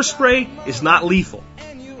 And pepper spray is not lethal.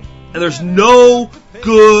 And there's no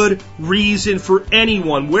good reason for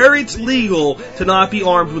anyone, where it's legal, to not be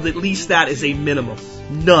armed with at least that as a minimum.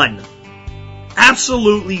 None.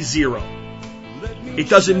 Absolutely zero. It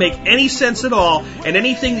doesn't make any sense at all, and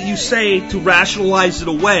anything that you say to rationalize it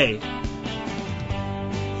away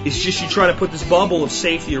is just you trying to put this bubble of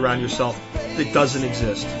safety around yourself that doesn't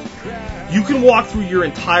exist. You can walk through your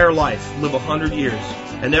entire life, live 100 years,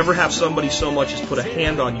 and never have somebody so much as put a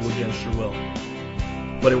hand on you against your will.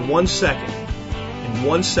 But in 1 second,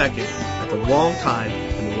 at the wrong time,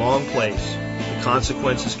 in the wrong place, the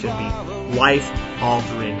consequences can be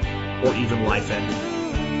life-altering or even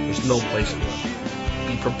life-ending. There's no place to run.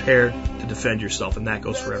 Be prepared to defend yourself, and that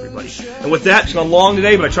goes for everybody. And with that, it's gone long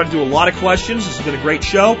today, but I tried to do a lot of questions. This has been a great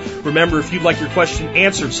show. Remember, if you'd like your question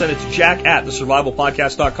answered, send it to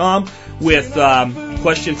jack@thesurvivalpodcast.com with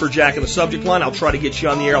question for Jack in the subject line. I'll try to get you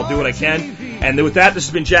on the air. I'll do what I can. And with that, this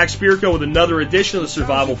has been Jack Spirko with another edition of the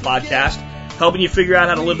Survival Podcast, helping you figure out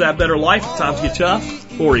how to live that better life if times get tough,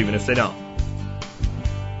 or even if they don't.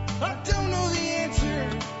 I don't know the answer.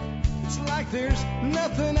 It's like there's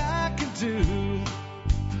nothing I can do.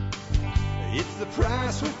 It's the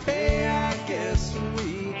price we pay, I guess, when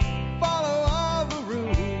we follow all the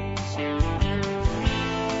rules.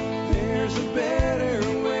 There's a better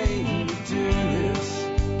way to do this.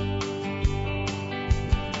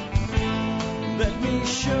 Let me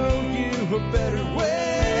show you a better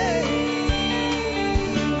way.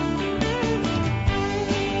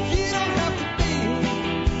 You don't have to be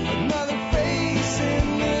another face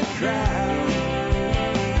in the crowd.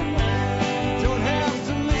 Don't have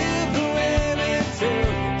to live the way they tell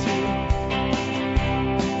you to.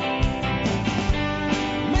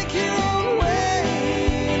 Make your own way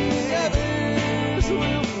and the others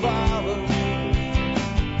will follow.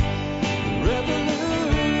 The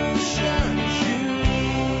revolution is you.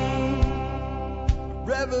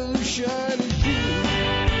 Revolution is you.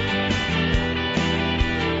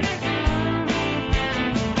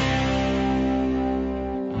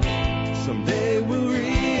 Someday we'll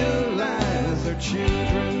realize our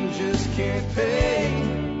children just can't pay.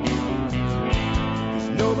 'Cause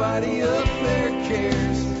nobody up there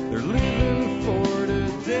cares. They're living for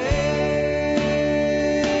today.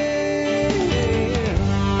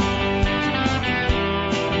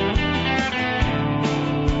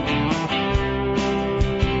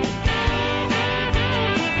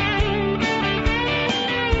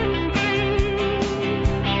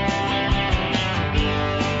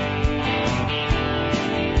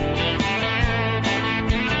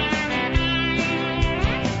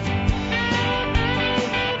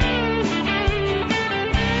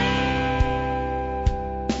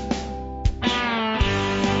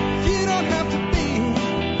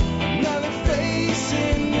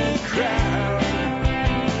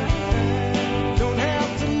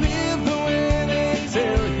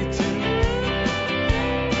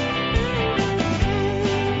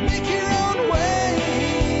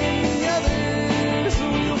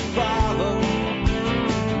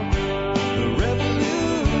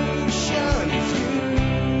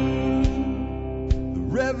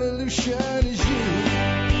 Revolution is you.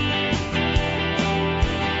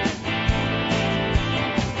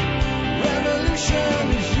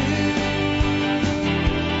 Revolution is you.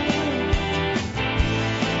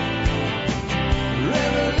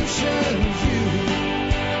 Revolution is you.